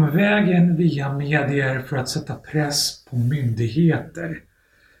omvägen via medier för att sätta press på myndigheter.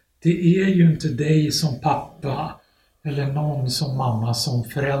 Det är ju inte dig som pappa eller någon som mamma som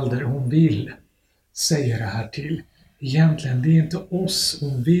förälder hon vill säga det här till. Egentligen, det är inte oss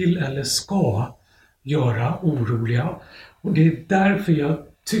hon vill eller ska göra oroliga. Och det är därför jag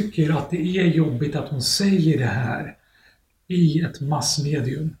tycker att det är jobbigt att hon säger det här i ett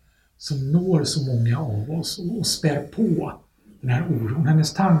massmedium som når så många av oss och spär på den här oron.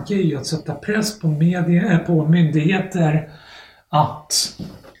 Hennes tanke är ju att sätta press på myndigheter att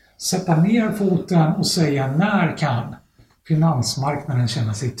sätta ner foten och säga när kan finansmarknaden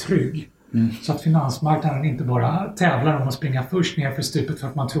känna sig trygg. Så att finansmarknaden inte bara tävlar om att springa först ner för stupet för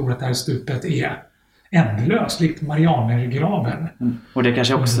att man tror att det här stupet är ändlöst, likt Marianergraven. Och det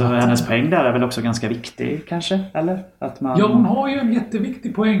kanske också, hennes poäng där är väl också ganska viktig kanske, eller? Att man... Ja, hon har ju en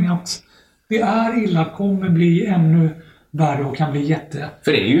jätteviktig poäng att det är illa, kommer bli ännu värre och kan bli jätte...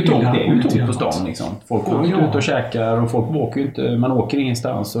 För det är ju tomt på stan liksom. Folk går inte ut och käkar och folk åker inte, man åker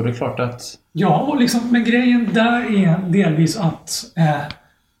ingenstans och det är klart att... Ja, och liksom, men grejen där är delvis att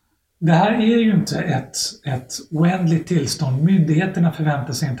det här är ju inte ett oändligt tillstånd. Myndigheterna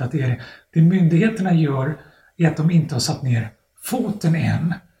förväntar sig inte att det är det. Det myndigheterna gör är att de inte har satt ner foten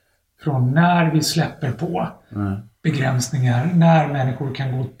än från när vi släpper på begränsningar, när människor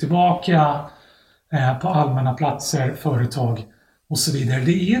kan gå tillbaka på allmänna platser, företag och så vidare.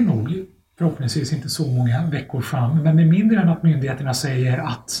 Det är nog förhoppningsvis inte så många veckor fram, men med mindre än att myndigheterna säger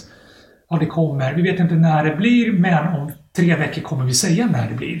att det kommer, vi vet inte när det blir, men om 3 veckor kommer vi säga när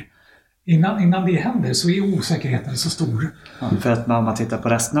det blir. Innan det händer så är osäkerheten så stor. Ja, för att när man tittar på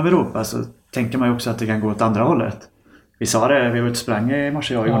resten av Europa så tänker man ju också att det kan gå åt andra hållet. Vi sa det, vi var ute och sprang i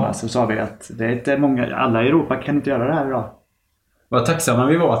morse jag och Jonas, och sa vi att det är inte många, alla i Europa kan inte göra det här idag. Vad tacksamma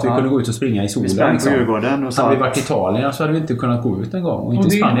vi var att vi kunde gå ut och springa i solen. Vi sprang på Djurgården och sa... Hade vi varit i Italien så hade vi inte kunnat gå ut en gång. Och inte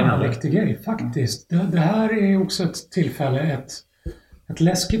det Spanien är en viktig grej faktiskt. Det här är också ett tillfälle, ett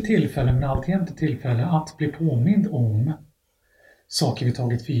läskigt tillfälle, men alltid ett tillfälle att bli påmind om saker vi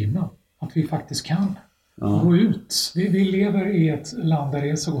tagit för givna. Att vi faktiskt kan gå ut. Vi lever i ett land där det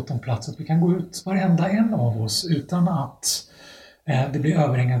är så gott om plats att vi kan gå ut varenda en av oss utan att det blir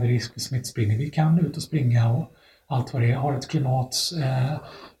överhängande risk för smittspridning. Vi kan ut och springa och allt vad det är. Har ett klimat,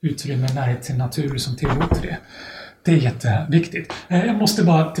 utrymme, närhet till natur som tillåter det. Det är jätteviktigt. Jag måste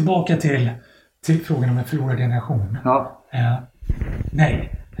bara tillbaka till frågan om en förlorad generation. Ja.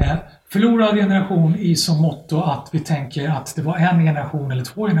 Nej. Förlorad generation i som motto att vi tänker att det var en generation eller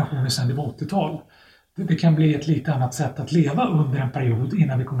 2 generationer sedan det var 80-tal. Det kan bli ett lite annat sätt att leva under en period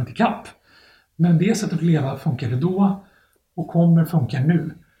innan vi kommer till kapp. Men det sättet att leva funkade då och kommer funka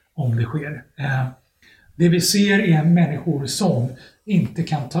nu om det sker. Det vi ser är människor som inte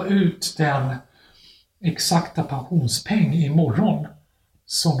kan ta ut den exakta pensionspeng imorgon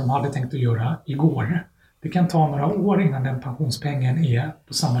som de hade tänkt att göra igår. Det kan ta några år innan den pensionspengen är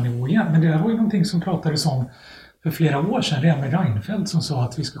på samma nivå igen. Men det var ju någonting som pratades om för flera år sedan. Redan med Reinfeldt som sa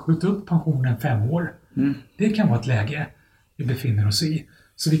att vi ska skjuta upp pensionen 5 år. Det kan vara ett läge vi befinner oss i.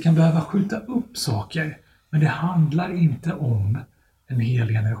 Så vi kan behöva skjuta upp saker. Men det handlar inte om en hel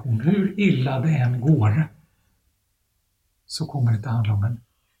generation. Hur illa det än går så kommer det inte handla om en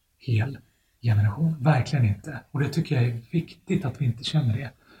hel generation. Verkligen inte. Och det tycker jag är viktigt att vi inte känner det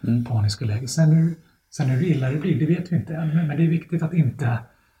paniska läget. Sen hur illa det blir, det vet vi inte än. Men det är viktigt att inte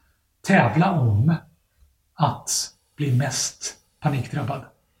tävla om att bli mest panikdrabbad.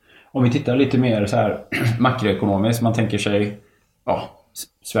 Om vi tittar lite mer så här makroekonomiskt, man tänker sig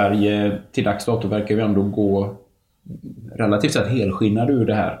Sverige till dags dato verkar vi ändå gå relativt sett helskinnad ur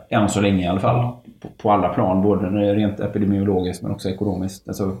det här, än så länge i alla fall, på alla plan, både rent epidemiologiskt men också ekonomiskt.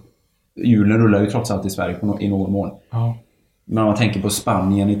 Alltså, hjulen rullar ju trots allt i Sverige i någon mån. Ja. Men om man tänker på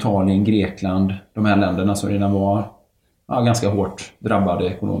Spanien, Italien, Grekland, de här länderna som redan var ganska hårt drabbade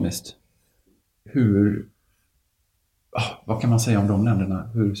ekonomiskt. Vad kan man säga om de länderna?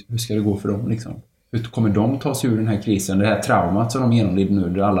 Hur ska det gå för dem liksom? Hur kommer de ta sig ur den här krisen? Det här traumat som de genomlider nu,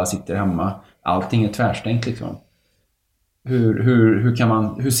 där alla sitter hemma. Allting är tvärstängt liksom. Hur kan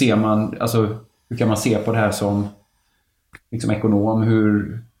man se på det här som liksom ekonom?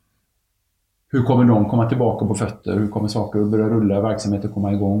 Hur kommer de komma tillbaka på fötter? Hur kommer saker att börja rulla, verksamheter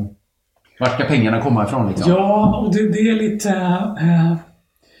komma igång? Vart ska pengarna komma ifrån liksom? Ja, och det är lite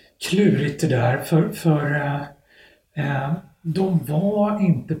klurigt det där. För de var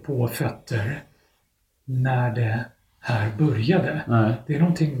inte på fötter när det här började. Nej. Det är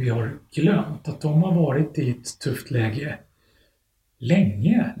någonting vi har glömt. Att de har varit i ett tufft läge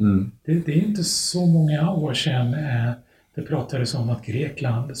länge. Det är inte så många år sedan det pratades om att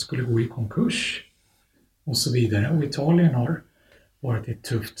Grekland skulle gå i konkurs och så vidare. Och Italien har varit i ett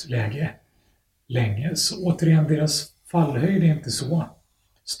tufft läge länge. Så återigen, deras fallhöjd är inte så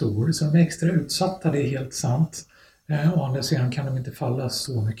stor. Så de är extra utsatta, det är helt sant. Å andra sidan kan de inte falla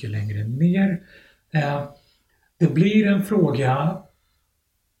så mycket längre ner. Det blir en fråga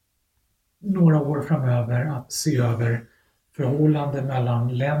några år framöver att se över förhållanden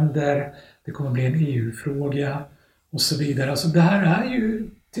mellan länder. Det kommer bli en EU-fråga och så vidare. Alltså det här är ju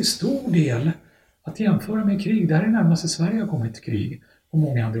till stor del att jämföra med krig. Det här är närmast Sverige har kommit till krig och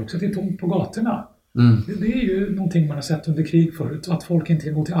många andra också. Det är tomt på gatorna. Det är ju någonting man har sett under krig förut. Att folk inte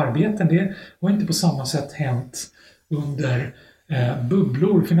kan gå till arbeten, det har inte på samma sätt hänt under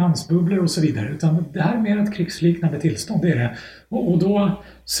bubblor, finansbubblor och så vidare. Utan det här är mer ett krigsliknande tillstånd, det är det. Och då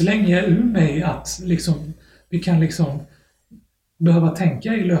slänger jag ur mig att liksom, vi kan liksom behöva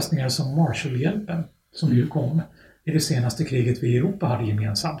tänka i lösningar som Marshallhjälpen som ju kom i det senaste kriget vi i Europa hade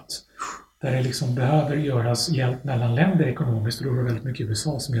gemensamt. Där det liksom behöver göras hjälp mellan länder ekonomiskt, och då var det väldigt mycket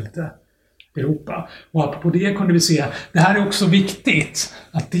USA som hjälpte Europa. Och på det kunde vi se, det här är också viktigt,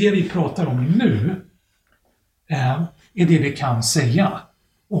 att det vi pratar om nu är det vi kan säga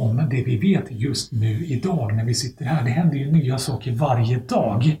om det vi vet just nu idag när vi sitter här. Det händer ju nya saker varje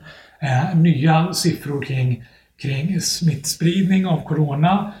dag. Nya siffror kring smittspridning av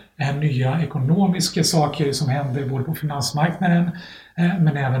corona, nya ekonomiska saker som händer både på finansmarknaden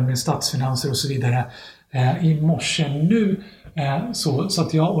men även med statsfinanser och så vidare. I morse nu så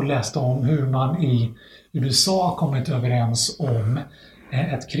satt jag och läste om hur man i USA kommit överens om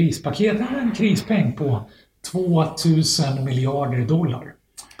ett krispaket, en krispeng på 2000 miljarder dollar.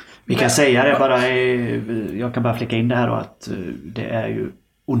 Vi kan säga det bara, jag kan bara flika in det här då, att det är ju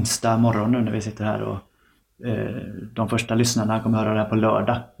onsdag morgon nu när vi sitter här och de första lyssnarna kommer höra det här på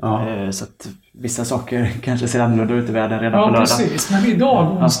lördag. Så att vissa saker kanske ser annorlunda ut i världen redan på lördag. Ja, precis. Men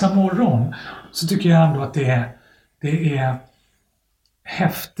idag, onsdag morgon, så tycker jag ändå att det är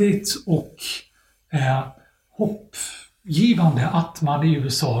häftigt och hoppgivande att man i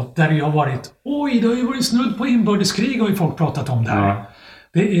USA, där det har varit, det har ju varit snudd på inbördeskrig, har ju folk pratat om där. Ja.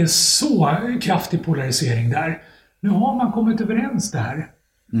 Det är så kraftig polarisering där. Nu har man kommit överens där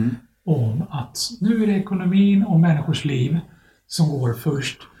om att nu är det ekonomin och människors liv som går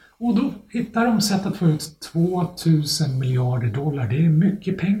först. Och då hittar de sätt att få ut 2000 miljarder dollar. Det är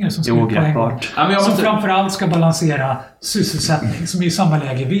mycket pengar som ska ut på en gång. Som framförallt ska balansera sysselsättning, som är i samma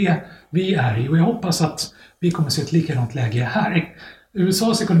läge vi är i. Och jag hoppas att vi kommer se ett likadant läge här.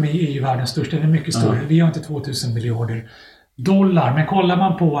 USAs ekonomi är ju världens största, den är mycket större. Vi har inte 2000 miljarder dollar. Men kollar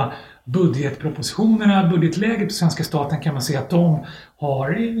man på budgetpropositionerna, budgetläget på svenska staten, kan man se att de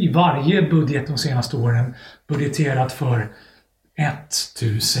har i varje budget de senaste åren budgeterat för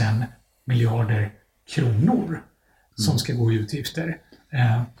 1000 miljarder kronor som ska gå i utgifter.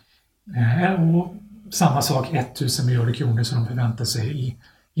 Och samma sak 1000 miljarder kronor som de förväntar sig i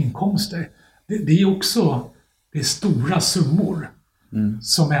inkomster. Det är också stora summor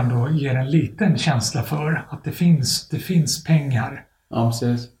som ändå ger en liten känsla för att det finns pengar. Ja,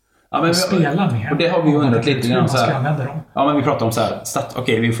 precis. Att spela med. Och det har vi ju undrat lite grann så här. Ja, men vi pratar om så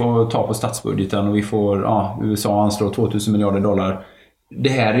här, vi får ta på statsbudgeten och vi får USA anslår 2000 miljarder dollar. Det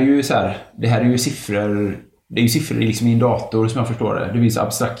här är ju så här, det här är ju siffror, det är ju siffror liksom i en dator som jag förstår det. Det blir så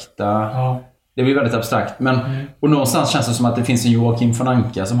abstrakta. Ja. Det blir väldigt abstrakt, men och någonstans känns det som att det finns en Joakim von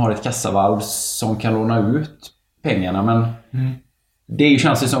Anka som har ett kassavalv som kan låna ut pengarna, men det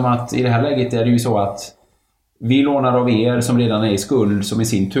känns ju som att i det här läget är det ju så att vi lånar av er som redan är i skuld, som i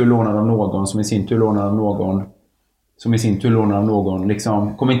sin tur lånar av någon, som i sin tur lånar av någon, som i sin tur lånar av någon.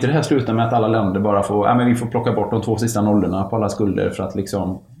 Liksom, kommer inte det här sluta med att alla länder bara får, men vi får plocka bort de 2 sista nollorna på alla skulder för att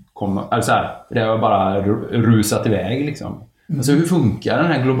liksom komma, alltså här, det har bara rusat iväg liksom. Alltså hur funkar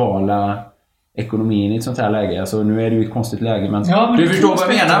den här globala ekonomin i ett sånt här läge? Alltså nu är det ju ett konstigt läge, men du förstår vad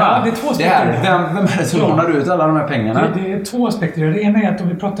jag menar, va? Det är 2 aspekter. Vem är det som lånar ut alla de här pengarna? Det är 2 aspekter. Det ena är att om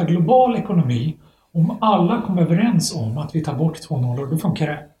vi pratar global ekonomi, om alla kommer överens om att vi tar bort 2 nollor, då funkar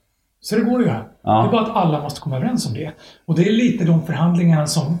det. Så det går ju här. Ja. Det är bara att alla måste komma överens om det. Och det är lite de förhandlingar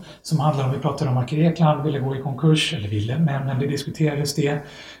som handlar om, vi pratar om att Grekland ville gå i konkurs, eller ville, men det diskuterades det.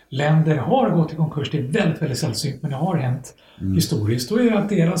 Länder har gått i konkurs, det är väldigt, väldigt sällsynt, men det har hänt historiskt. Då är det att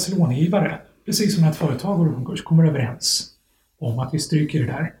deras långivare, precis som ett företag går i konkurs, kommer överens om att vi stryker det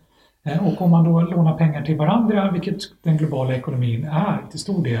där. Och om man då lånar pengar till varandra, vilket den globala ekonomin är till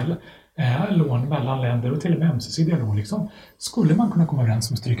stor del, lån mellan länder och till och med ömsesidiga lån liksom, skulle man kunna komma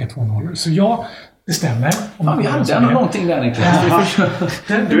överens om att stryka 2 nollor. Så ja, det stämmer. Vi hade någonting där, Niklas.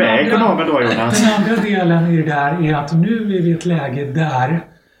 Du är ekonomen då, Jonas. Den andra delen i det där är att nu är vi i ett läge där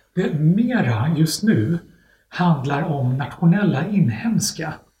det mera just nu handlar om nationella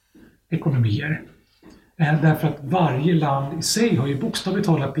inhemska ekonomier. Därför att varje land i sig har ju bokstavligt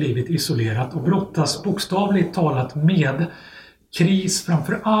talat blivit isolerat och brottas bokstavligt talat med kris,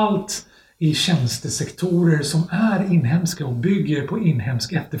 framför allt i tjänstesektorer som är inhemska och bygger på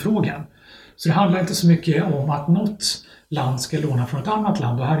inhemsk efterfrågan. Så det handlar inte så mycket om att något land ska låna från ett annat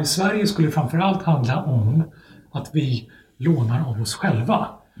land, och här i Sverige skulle det framför allt handla om att vi lånar av oss själva.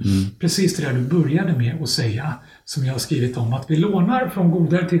 Precis det där du började med att säga, som jag har skrivit om, att vi lånar från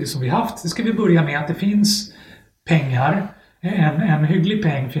godare tider som vi haft. Det ska vi börja med att det finns pengar, en hygglig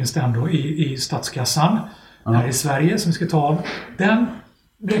peng finns det ändå i statskassan här i Sverige som vi ska ta av. Den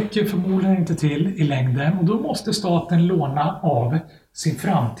räcker förmodligen inte till i längden, och då måste staten låna av sin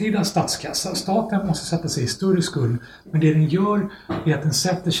framtida statskassa. Staten måste sätta sig i större skuld, men det den gör är att den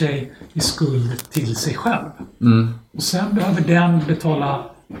sätter sig i skuld till sig själv. Och sen behöver den betala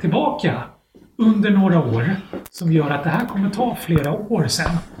tillbaka under några år, som gör att det här kommer ta flera år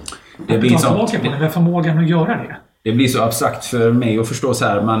sen. Det blir tillbaka på den förmågan att göra det. Det blir så abstrakt för mig att förstå så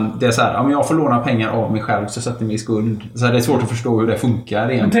här, men det är så här, om jag får låna pengar av mig själv så sätter mig i skuld. Så här, det är svårt att förstå hur det funkar.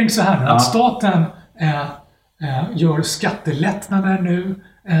 Men tänk så här, att staten gör skattelättnader nu,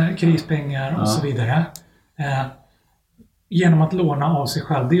 krispengar och så vidare. Genom att låna av sig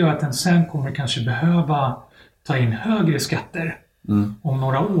själv, det gör att den sen kommer kanske behöva ta in högre skatter om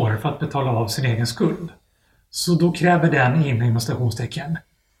några år för att betala av sin egen skuld. Så då kräver den inom stationstecken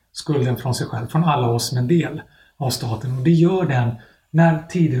skulden från sig själv, från alla oss som en del av staten. Och det gör den när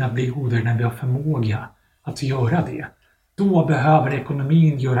tiderna blir godare, när vi har förmåga att göra det. Då behöver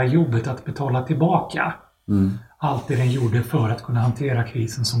ekonomin göra jobbet att betala tillbaka allt det den gjorde för att kunna hantera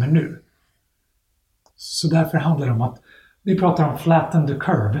krisen som är nu. Så därför handlar det om att vi pratar om flatten the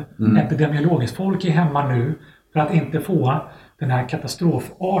curve, epidemiologiskt. Folk är hemma nu för att inte få den här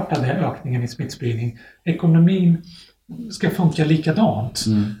katastrofartade ökningen i smittspridning. Ekonomin ska funka likadant.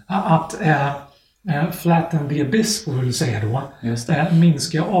 Att flatten the abyss, får vi säga då,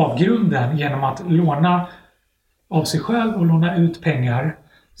 minska avgrunden genom att låna av sig själv och låna ut pengar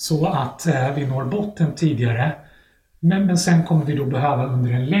så att vi når botten tidigare. Men sen kommer vi då behöva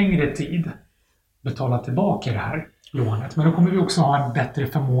under en längre tid betala tillbaka det här lånet. Men då kommer vi också ha en bättre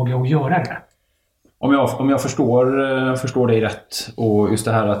förmåga att göra det. Om jag förstår dig rätt, och just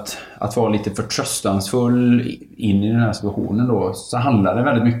det här att vara lite förtröstansfull in i den här situationen då, så handlar det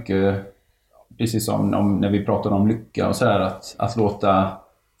väldigt mycket, precis som när vi pratar om lycka och så här, att låta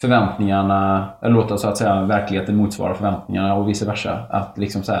förväntningarna, eller låta så att säga verkligheten motsvara förväntningarna och vice versa. Att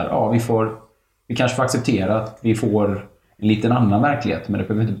liksom så här, vi kanske får acceptera att vi får en liten annan verklighet, men det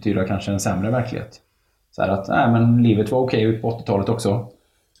behöver inte betyda kanske en sämre verklighet. Så här att, men livet var okej ut på 80-talet också.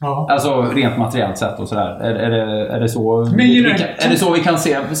 Ja. Alltså rent materiellt sett och sådär. Är det så vi kan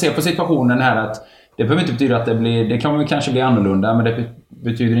se på situationen här, att det behöver inte betyda att det kan kanske bli annorlunda, men det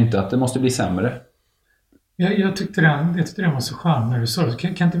betyder inte att det måste bli sämre. Jag tyckte den var så skön när du sa det.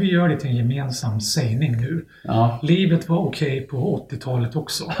 Kan inte vi göra det till en gemensam sägning nu? Ja. Livet var okej på 80-talet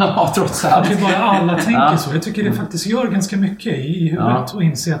också. Ja, trots allt. Att vi bara alla tänker så. Jag tycker det faktiskt gör ganska mycket i huvudet och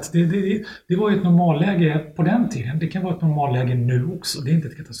inse att det var ju ett normalläge på den tiden. Det kan vara ett normalläge nu också. Det är inte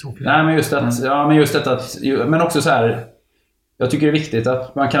ett katastrofläge. Nej, men just detta men också så här, jag tycker det är viktigt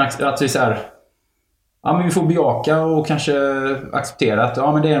att man kan att vi så här, men vi får bejaka och kanske acceptera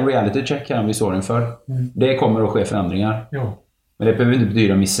att men det är en reality check här vi står inför. Det kommer att ske förändringar. Ja. Men det behöver inte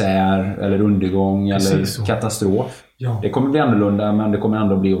betyda misär eller undergång eller katastrof. Ja. Det kommer bli annorlunda, men det kommer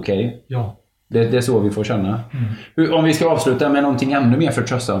ändå bli okej. Ja. Det är så vi får känna. Om vi ska avsluta med någonting ännu mer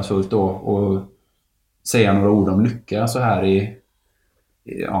förtröstansfullt då, och säga några ord om lycka så här i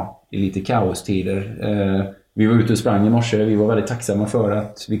lite kaostider. Vi var ute och sprang i morse. Vi var väldigt tacksamma för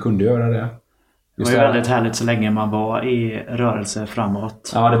att vi kunde göra det. Det var ju väldigt härligt så länge man var i rörelse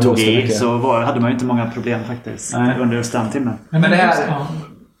framåt. Ja, det tog i, så hade man ju inte många problem faktiskt under just den timmen. Men det här,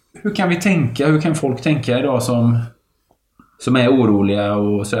 hur kan vi tänka? Hur kan folk tänka idag som är oroliga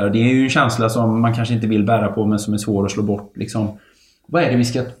och så där? Det är ju en känsla som man kanske inte vill bära på, men som är svår att slå bort liksom. Vad är det vi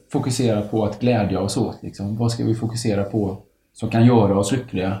ska fokusera på att glädja oss åt liksom? Vad ska vi fokusera på som kan göra oss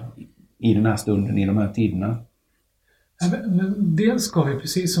lyckliga i den här stunden, i de här tiderna? Men dels ska vi,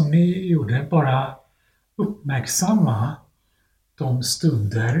 precis som ni gjorde, bara uppmärksamma de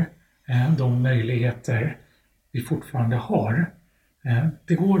stunder, de möjligheter vi fortfarande har.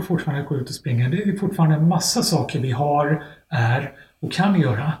 Det går fortfarande att gå ut och springa. Det är fortfarande en massa saker vi har, är och kan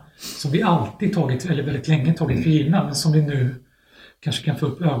göra. som vi alltid tagit, eller väldigt länge tagit för givna, men som vi nu kanske kan få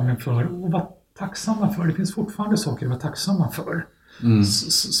upp ögonen för och vara tacksamma för. Det finns fortfarande saker att vara tacksamma för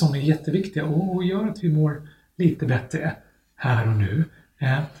som är jätteviktiga och gör att vi mår lite bättre här och nu.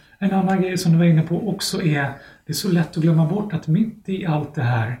 En annan grej som du var inne på också är, det är så lätt att glömma bort att mitt i allt det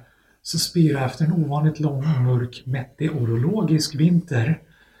här så spirar efter en ovanligt lång och mörk meteorologisk vinter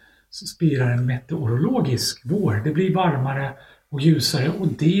så spirar en meteorologisk vår. Det blir varmare och ljusare och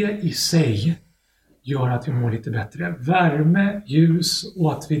det i sig gör att vi mår lite bättre. Värme, ljus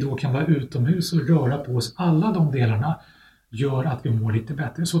och att vi då kan vara utomhus och röra på oss. Alla de delarna gör att vi mår lite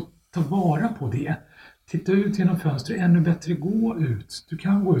bättre. Så ta vara på det. Titta ut genom fönstret. Ännu bättre, gå ut. Du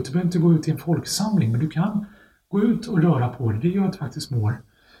kan gå ut. Du behöver inte gå ut i en folksamling. Men du kan gå ut och röra på dig. Det gör att du faktiskt mår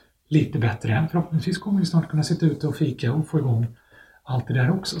lite bättre. Förhoppningsvis kommer vi snart kunna sitta ute och fika och få igång allt det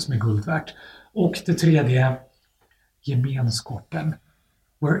där också som är guld värt. Och det tredje, gemenskapen.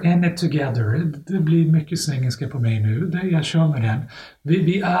 We're in it together. Det blir mycket engelska på mig nu. Jag kör med den.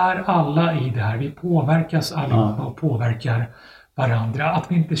 Vi är alla i det här. Vi påverkas allihopa och påverkar varandra. Att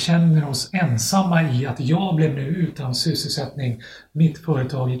vi inte känner oss ensamma i att jag blev nu utan sysselsättning. Mitt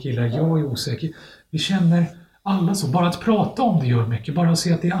företag gick illa. Jag är osäker. Vi känner alla så. Bara att prata om det gör mycket. Bara att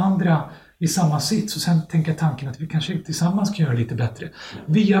se att det är andra i samma sits och sen tänka tanken att vi kanske tillsammans kan göra lite bättre.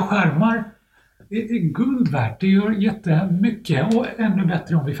 Via skärmar är guld värt. Det gör jättemycket och ännu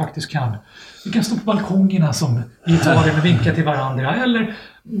bättre om vi faktiskt kan. Vi kan stå på balkongerna som i Italien och vinka till varandra eller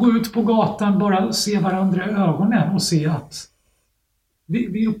gå ut på gatan, bara se varandra i ögonen och se att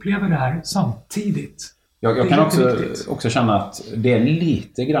vi upplever det här samtidigt. Jag kan också känna att det är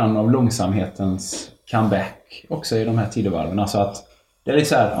lite grann av långsamhetens comeback också i de här tidevarven. Alltså att det är lite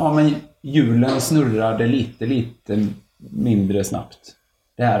så här, men hjulen snurrade lite mindre snabbt.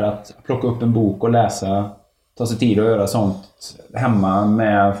 Det här att plocka upp en bok och läsa, ta sig tid att göra sånt hemma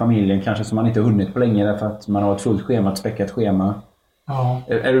med familjen kanske som man inte hunnit på länge därför att man har ett fullt schema, ett späckat schema. Ja.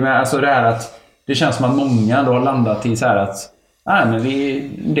 Är du med? Alltså det här att det känns som att många då har landat i så här att men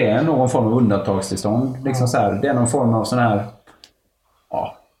det är någon form av undantagstillstånd. Liksom så här, det är någon form av sån här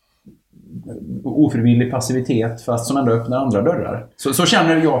ofrivillig passivitet fast som ändå öppnar andra dörrar. Så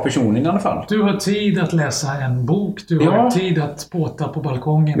känner jag personligen i alla fall. Du har tid att läsa en bok, du har tid att båta på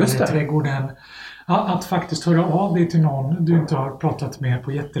balkongen eller i trädgården. Att faktiskt höra av dig till någon du inte har pratat med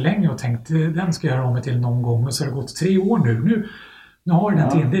på jättelänge och tänkt den ska jag höra av mig till någon gång och så har det gått 3 år nu har den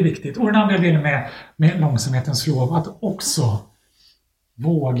tiden, det är viktigt. Och den andra delen med långsamhetens lov, att också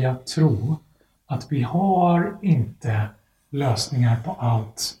våga tro att vi har inte lösningar på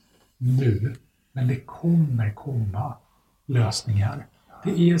allt nu, men det kommer komma lösningar.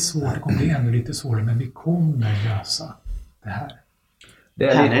 Det är svårt, det kommer bli ännu lite svårare, men vi kommer lösa det här.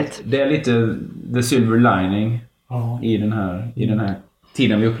 Det är lite the silver lining i den här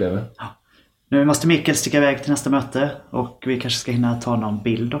tiden vi upplever. Ja. Nu måste Mikael sticka iväg till nästa möte och vi kanske ska hinna ta någon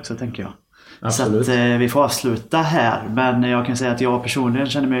bild också, tänker jag. Absolut. Så att vi får avsluta här, men jag kan säga att jag personligen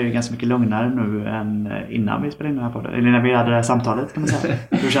känner mig ganska mycket lugnare nu än innan vi spelade in den här podden. Eller när vi hade det här samtalet, kan man säga.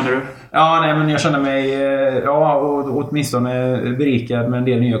 Hur känner du? Men jag känner mig åtminstone berikad med en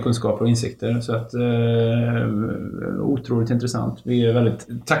del nya kunskaper och insikter. Så att otroligt intressant. Vi är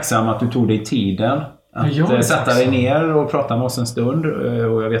väldigt tacksamma att du tog dig tiden att sätta dig ner och prata med oss en stund.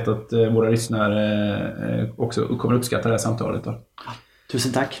 Och jag vet att våra lyssnare också kommer uppskatta det här samtalet då.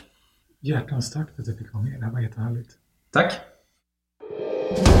 Tusen tack. Hjärtans tack för att jag fick vara med. Det här var jättehärligt. Tack.